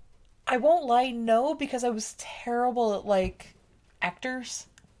movie? I won't lie, no, because I was terrible at, actors.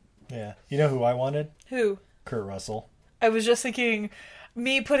 Yeah. You know who I wanted? Who? Kurt Russell. I was just thinking,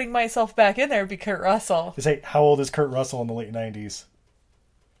 me putting myself back in there would be Kurt Russell. Say, how old is Kurt Russell in the late 90s?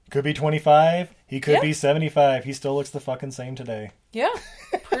 Could be 25. He could be 75. He still looks the fucking same today. Yeah,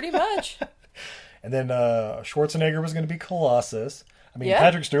 pretty much. And then Schwarzenegger was going to be Colossus. I mean, Yeah.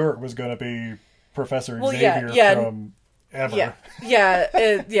 Patrick Stewart was going to be Professor Xavier from Ever.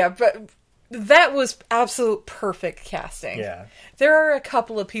 Yeah, but that was absolute perfect casting. Yeah. There are a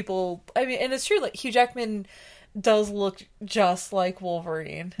couple of people, I mean, and it's true, Hugh Jackman does look just like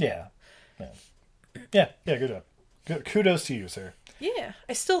Wolverine. Yeah. Yeah, good job. Good, kudos to you, sir. Yeah.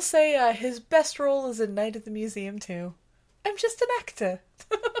 I still say his best role is in Night at the Museum, too. I'm just an actor.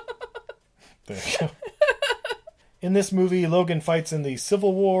 There you go. In this movie, Logan fights in the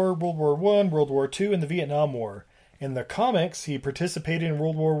Civil War, World War I, World War II, and the Vietnam War. In the comics, he participated in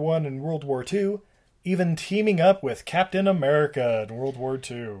World War I and World War II, even teaming up with Captain America in World War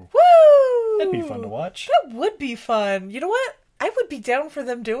II. Woo! That'd be fun to watch. That would be fun. You know what? I would be down for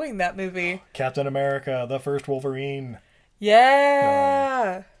them doing that movie. Captain America, the first Wolverine.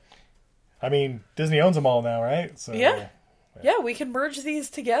 Yeah. I mean, Disney owns them all now, right? So, Yeah, we can merge these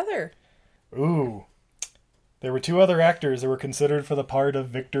together. Ooh. There were two other actors that were considered for the part of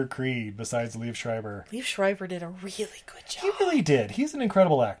Victor Creed besides Liev Schreiber. Liev Schreiber did a really good job. He really did. He's an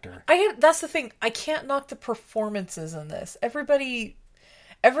incredible actor. That's the thing. I can't knock the performances in this. Everybody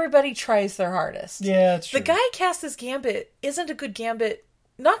tries their hardest. Yeah, it's true. The guy cast as Gambit isn't a good Gambit,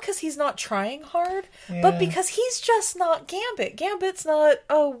 not because he's not trying hard, but because he's just not Gambit. Gambit's not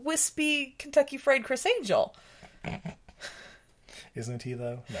a wispy Kentucky Fried Criss Angel. Isn't he,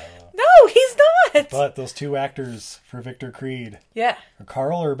 though? No. No, he's not! But those two actors for Victor Creed Yeah. are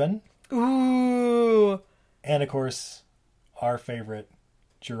Carl Urban. Ooh. And, of course, our favorite,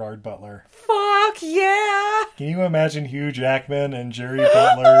 Gerard Butler. Fuck yeah! Can you imagine Hugh Jackman and Jerry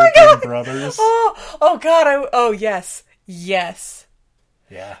Butler being brothers? Oh God! Oh yes.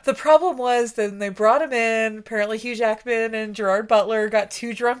 Yeah. The problem was that they brought him in. Apparently, Hugh Jackman and Gerard Butler got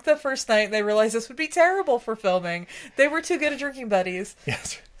too drunk the first night, and they realized this would be terrible for filming. They were too good at drinking buddies.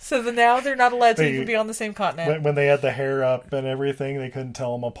 Yes. So now they're not allowed to even be on the same continent. When they had the hair up and everything, they couldn't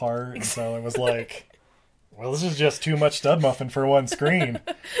tell them apart. And so it was like, well, this is just too much stud muffin for one screen.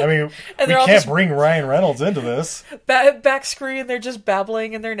 I mean, we can't bring Ryan Reynolds into this. Back screen, they're just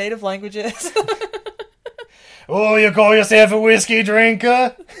babbling in their native languages. Oh, you call yourself a whiskey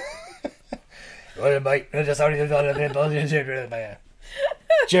drinker? Jerry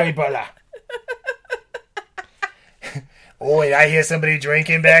Butler. Oh, I hear somebody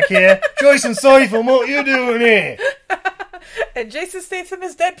drinking back here. Joyce and Seifel, what you doing here? And Jason Statham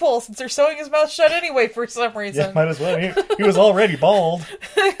is Deadpool, since they're sewing his mouth shut anyway for some reason. Yeah, might as well. He was already bald.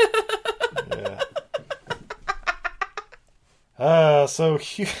 Yeah. So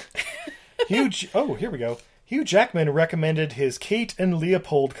huge. Oh, here we go. Hugh Jackman recommended his Kate and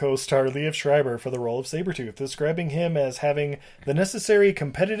Leopold co-star Liev Schreiber for the role of Sabretooth, describing him as having the necessary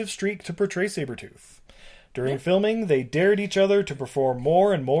competitive streak to portray Sabretooth. During filming, they dared each other to perform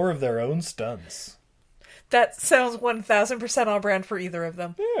more and more of their own stunts. That sounds 1000% on brand for either of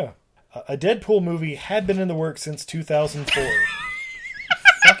them. Yeah. A Deadpool movie had been in the works since 2004.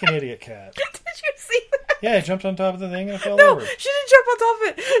 Fucking idiot cat. Did you see that? Yeah, I jumped on top of the thing and it fell No, over. she didn't jump on top of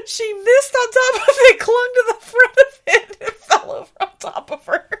it. She missed on top of it, clung to the front of it, and fell over on top of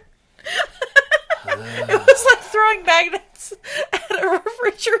her. It was like throwing magnets at a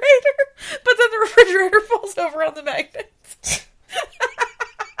refrigerator, but then the refrigerator falls over on the magnets.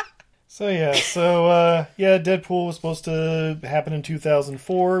 Deadpool was supposed to happen in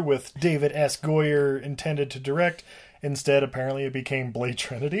 2004 with David S. Goyer intended to direct. Instead, apparently it became Blade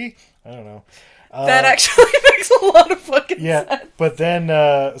Trinity. I don't know. That actually makes a lot of fucking sense. But then,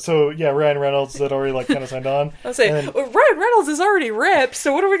 Ryan Reynolds had already kind of signed on. I was saying, Ryan Reynolds is already ripped,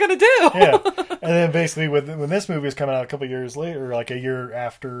 so what are we going to do? Yeah. And then basically when this movie was coming out a couple years later, like a year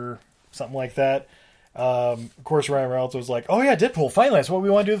after, something like that, of course Ryan Reynolds was like, oh yeah, Deadpool, finally, that's what we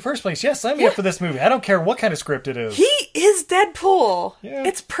want to do in the first place. Yes, sign me up for this movie. I don't care what kind of script it is. He is Deadpool. Yeah.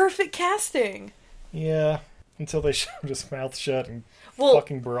 It's perfect casting. Yeah. Until they shoved his mouth shut and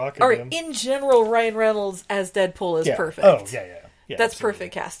fucking Barack at him. In general, Ryan Reynolds as Deadpool is perfect. Oh, yeah. That's absolutely.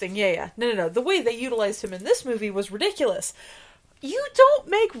 perfect casting. Yeah. No. The way they utilized him in this movie was ridiculous. You don't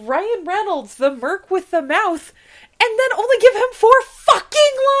make Ryan Reynolds the merc with the mouth and then only give him 4 fucking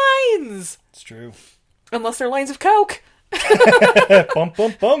lines! It's true. Unless they're lines of coke. Bump,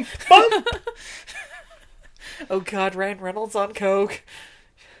 bump, bump, bump! Oh God, Ryan Reynolds on coke.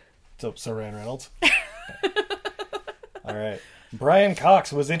 So Ryan Reynolds. All right. Brian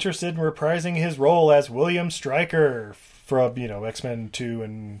Cox was interested in reprising his role as William Stryker from, X-Men 2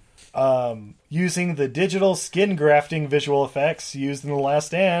 and using the digital skin grafting visual effects used in The Last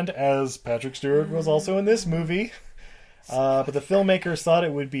Stand, as Patrick Stewart was also in this movie. But the filmmakers thought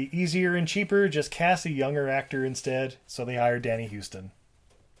it would be easier and cheaper, just cast a younger actor instead, so they hired Danny Huston.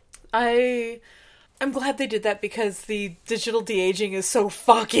 I'm glad they did that because the digital de-aging is so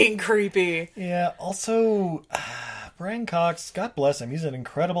fucking creepy. Yeah, also, Brian Cox, God bless him, he's an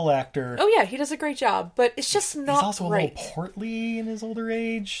incredible actor. Oh yeah, he does a great job, but it's just not He's also right. a little portly in his older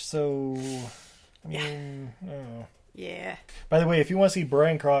age, so... I don't know. Yeah. By the way, if you want to see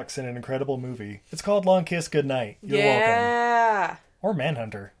Brian Cox in an incredible movie, it's called Long Kiss Goodnight. You're welcome. Or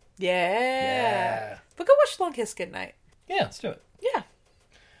Manhunter. Yeah. But go watch Long Kiss Goodnight. Yeah, let's do it. Yeah.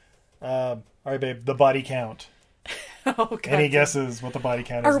 All right, babe, the body count. Oh, God. Any guesses what the body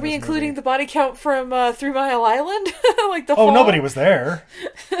count is? Are we including the body count from 3 Mile Island? Like the Oh, fall? nobody was there.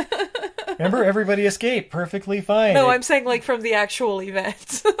 Remember, everybody escaped perfectly fine. No, I'm saying like from the actual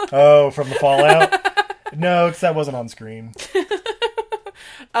event. Oh, from the fallout? No, because that wasn't on screen.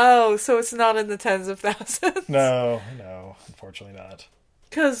 Oh, so it's not in the tens of thousands. No, unfortunately not.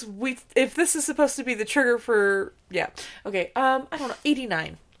 Because if this is supposed to be the trigger for, yeah. Okay, I don't know,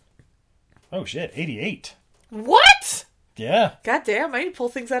 89. Oh shit, 88. What? Yeah. God damn, I need to pull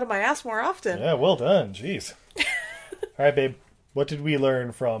things out of my ass more often. Yeah, well done. Jeez. All right, babe. What did we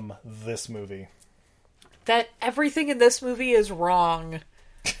learn from this movie? That everything in this movie is wrong.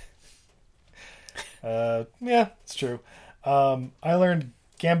 Yeah, it's true. I learned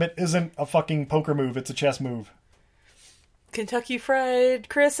Gambit isn't a fucking poker move, it's a chess move. Kentucky Fried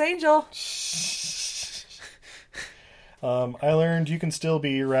Chris Angel. I learned you can still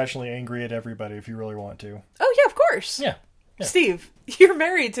be irrationally angry at everybody if you really want to. Oh, yeah, of course. Yeah. Steve, you're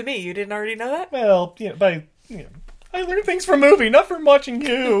married to me. You didn't already know that? Well, I learned things from movie, not from watching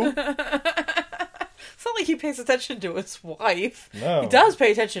you. It's not like he pays attention to his wife. No. He does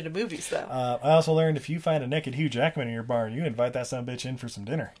pay attention to movies, though. I also learned if you find a naked Hugh Jackman in your barn, you invite that son-of-a-bitch in for some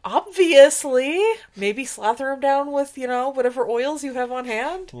dinner. Obviously. Maybe slather him down with, whatever oils you have on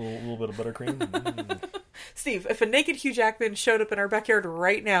hand. A little bit of buttercream. Mm. Steve, if a naked Hugh Jackman showed up in our backyard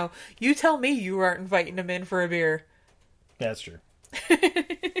right now, you tell me you aren't inviting him in for a beer. That's true.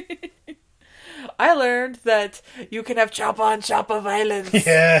 I learned that you can have chop on violence.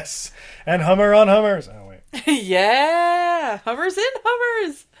 Yes! And Hummer on Hummers. Oh, wait. Yeah! Hummers in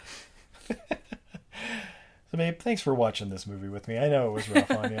Hummers! So, babe, thanks for watching this movie with me. I know it was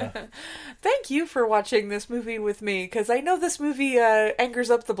rough on you. Thank you for watching this movie with me, because I know this movie angers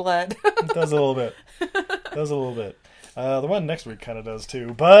up the blood. It does a little bit. The one next week kind of does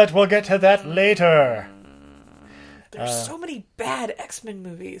too, but we'll get to that later. There's so many bad X-Men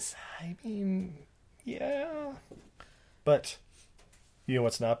movies. I mean, yeah. But, you know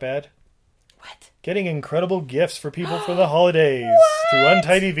what's not bad? What? Getting incredible gifts for people for the holidays through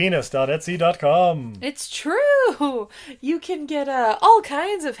untidyvenus.etsy.com. It's true. You can get all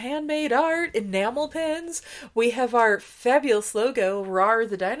kinds of handmade art, enamel pins. We have our fabulous logo, Rar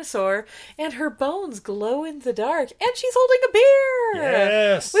the dinosaur, and her bones glow in the dark, and she's holding a beer.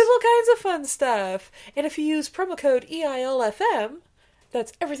 Yes. We have all kinds of fun stuff. And if you use promo code EILFM,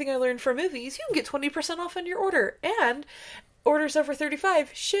 that's everything I learned from movies, you can get 20% off on your order. And orders over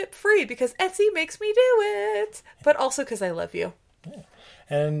 35 ship free because Etsy makes me do it, but also because I love you. Yeah.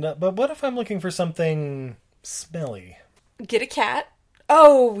 And but what if I'm looking for something smelly? Get a cat.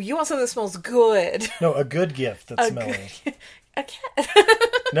 Oh, you want something that smells good? No, a good gift that's smelly. A cat.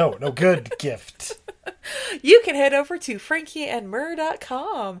 No, good gift. You can head over to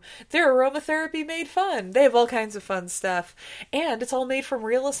frankieandmyrrh.com. Their aromatherapy made fun. They have all kinds of fun stuff. And it's all made from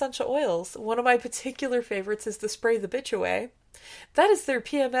real essential oils. One of my particular favorites is the Spray the Bitch Away. That is their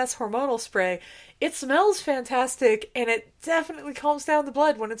PMS hormonal spray. It smells fantastic, and it definitely calms down the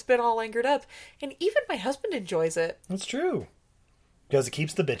blood when it's been all angered up. And even my husband enjoys it. That's true. Because it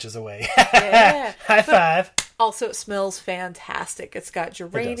keeps the bitches away. Yeah. High five. Also, it smells fantastic. It's got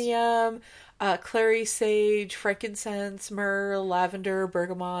geranium, clary sage, frankincense, myrrh, lavender,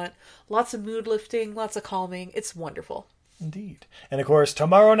 bergamot. Lots of mood lifting, lots of calming. It's wonderful. Indeed. And of course,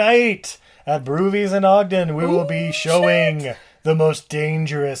 tomorrow night at Broovies in Ogden, we will be showing the most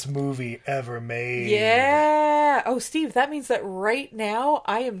dangerous movie ever made. Yeah. Oh, Steve, that means that right now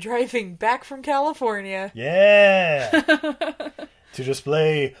I am driving back from California. Yeah. To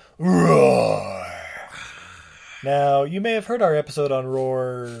display Roar. Now, you may have heard our episode on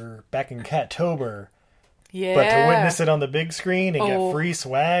Roar back in Cattober. Yeah. But to witness it on the big screen and get free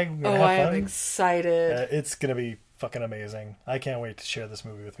swag and have I am fun, excited. it's going to be fucking amazing. I can't wait to share this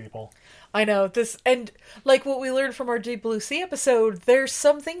movie with people. I know this, and like what we learned from our Deep Blue Sea episode, there's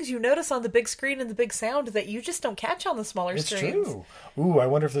some things you notice on the big screen and the big sound that you just don't catch on the smaller screens. It's true. Ooh, I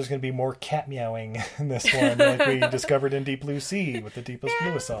wonder if there's going to be more cat meowing in this one, like we discovered in Deep Blue Sea with the Deepest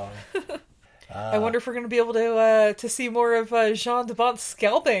Bluest song. I wonder if we're going to be able to see more of Jean de Bont's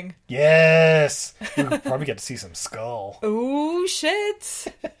scalping. Yes! We'll probably get to see some skull. Ooh, shit!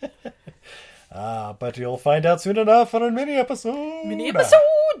 But you'll find out soon enough on a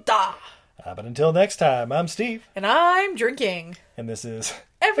mini-episode. But until next time, I'm Steve. And I'm drinking. And this is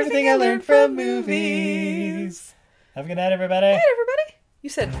Everything I Learned from Movies. Have a good night, everybody. Hey, everybody. You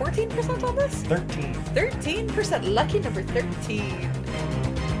said 14% on this? 13. 13%. Lucky number 13.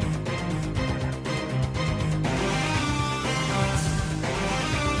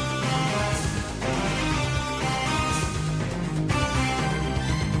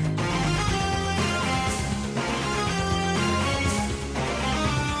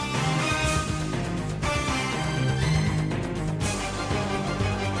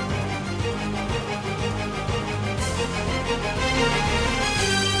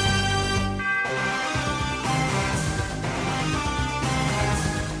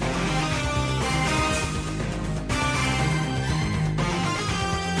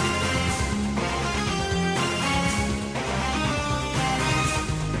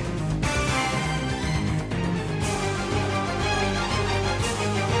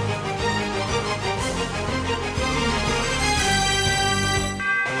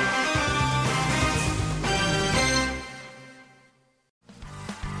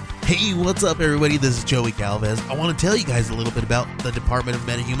 Hey, what's up, everybody? This is Joey Galvez. I want to tell you guys a little bit about the Department of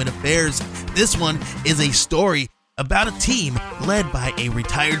Metahuman Affairs. This one is a story about a team led by a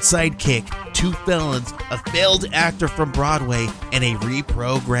retired sidekick, 2 felons, a failed actor from Broadway, and a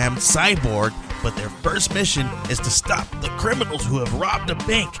reprogrammed cyborg. But their first mission is to stop the criminals who have robbed a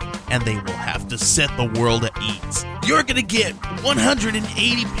bank, and they will have to set the world at ease. You're going to get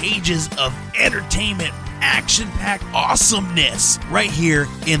 180 pages of entertainment, action-packed awesomeness right here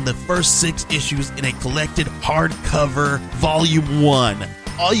in the first 6 issues in a collected hardcover volume 1.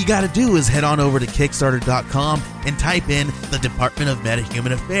 All you got to do is head on over to Kickstarter.com and type in the Department of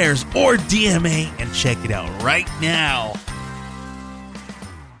Metahuman Affairs or DMA and check it out right now.